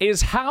gentlemen,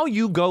 is how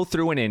you go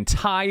through an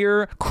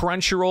entire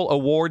Crunchyroll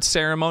award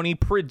ceremony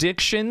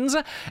predictions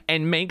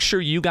and make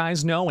sure you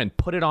guys know and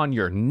put it on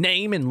your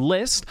name and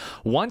list.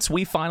 Once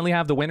we finally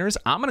have the winners,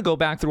 I'm going to go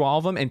back through all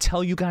of them and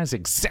tell you guys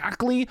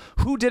exactly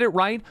who did it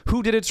right,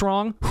 who did it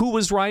wrong, who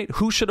was right,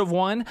 who should have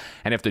won,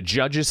 and if the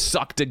judges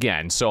sucked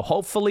again. So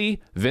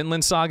hopefully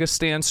Vinland Saga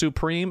stands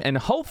supreme, and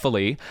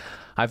hopefully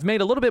I've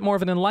made a little bit more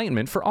of an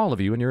enlightenment for all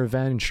of you in your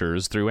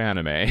adventures through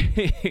anime.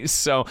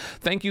 So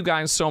thank you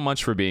guys so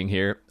much for being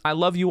here. I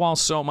love you all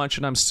so much,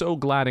 and I'm so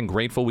glad and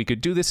grateful we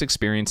could do this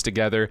experience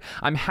together.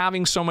 I'm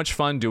having so much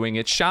fun doing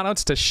it.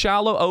 Shoutouts to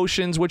Shallow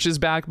Oceans, which is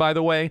back, by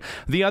the way,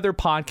 the other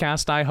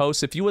podcast I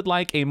host. If you would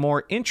like a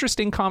more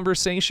interesting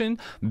conversation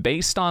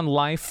based on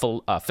life,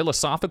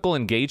 philosophical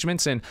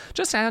engagements, and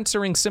just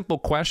answering simple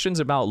questions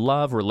about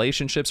love,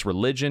 relationships,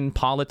 religion,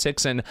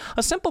 politics, and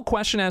a simple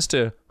question as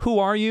to who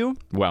are you?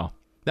 Well,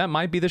 that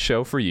might be the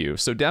show for you.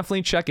 So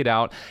definitely check it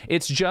out.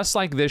 It's just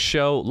like this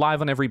show,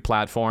 live on every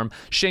platform.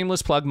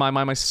 Shameless plug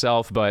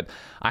myself, but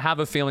I have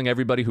a feeling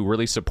everybody who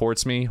really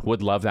supports me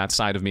would love that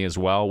side of me as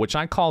well, which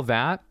I call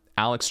that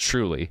Alex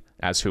Truly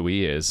as who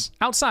he is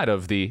outside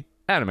of the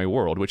anime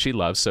world, which he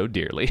loves so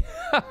dearly.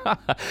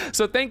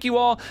 So thank you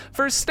all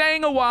for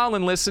staying a while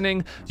and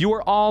listening. You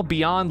are all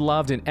beyond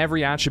loved in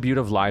every attribute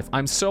of life.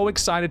 I'm so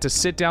excited to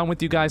sit down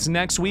with you guys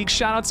next week.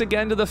 Shoutouts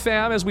again to the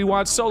fam as we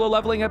watch Solo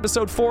Leveling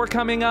episode 4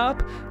 coming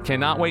up.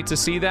 Cannot wait to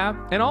see that.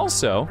 And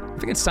also, I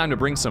think it's time to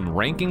bring some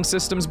ranking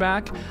systems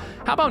back.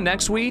 How about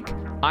next week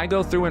I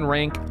go through and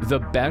rank the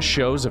best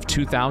shows of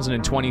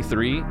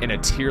 2023 in a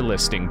tier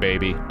listing,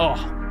 baby.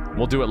 Oh,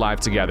 we'll do it live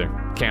together.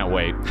 Can't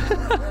wait.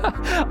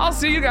 I'll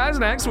see you guys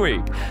next week.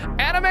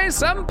 Anime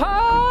Senpai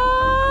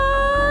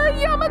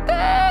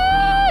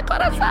Yamate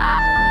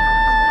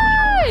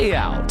Kudasai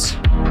out.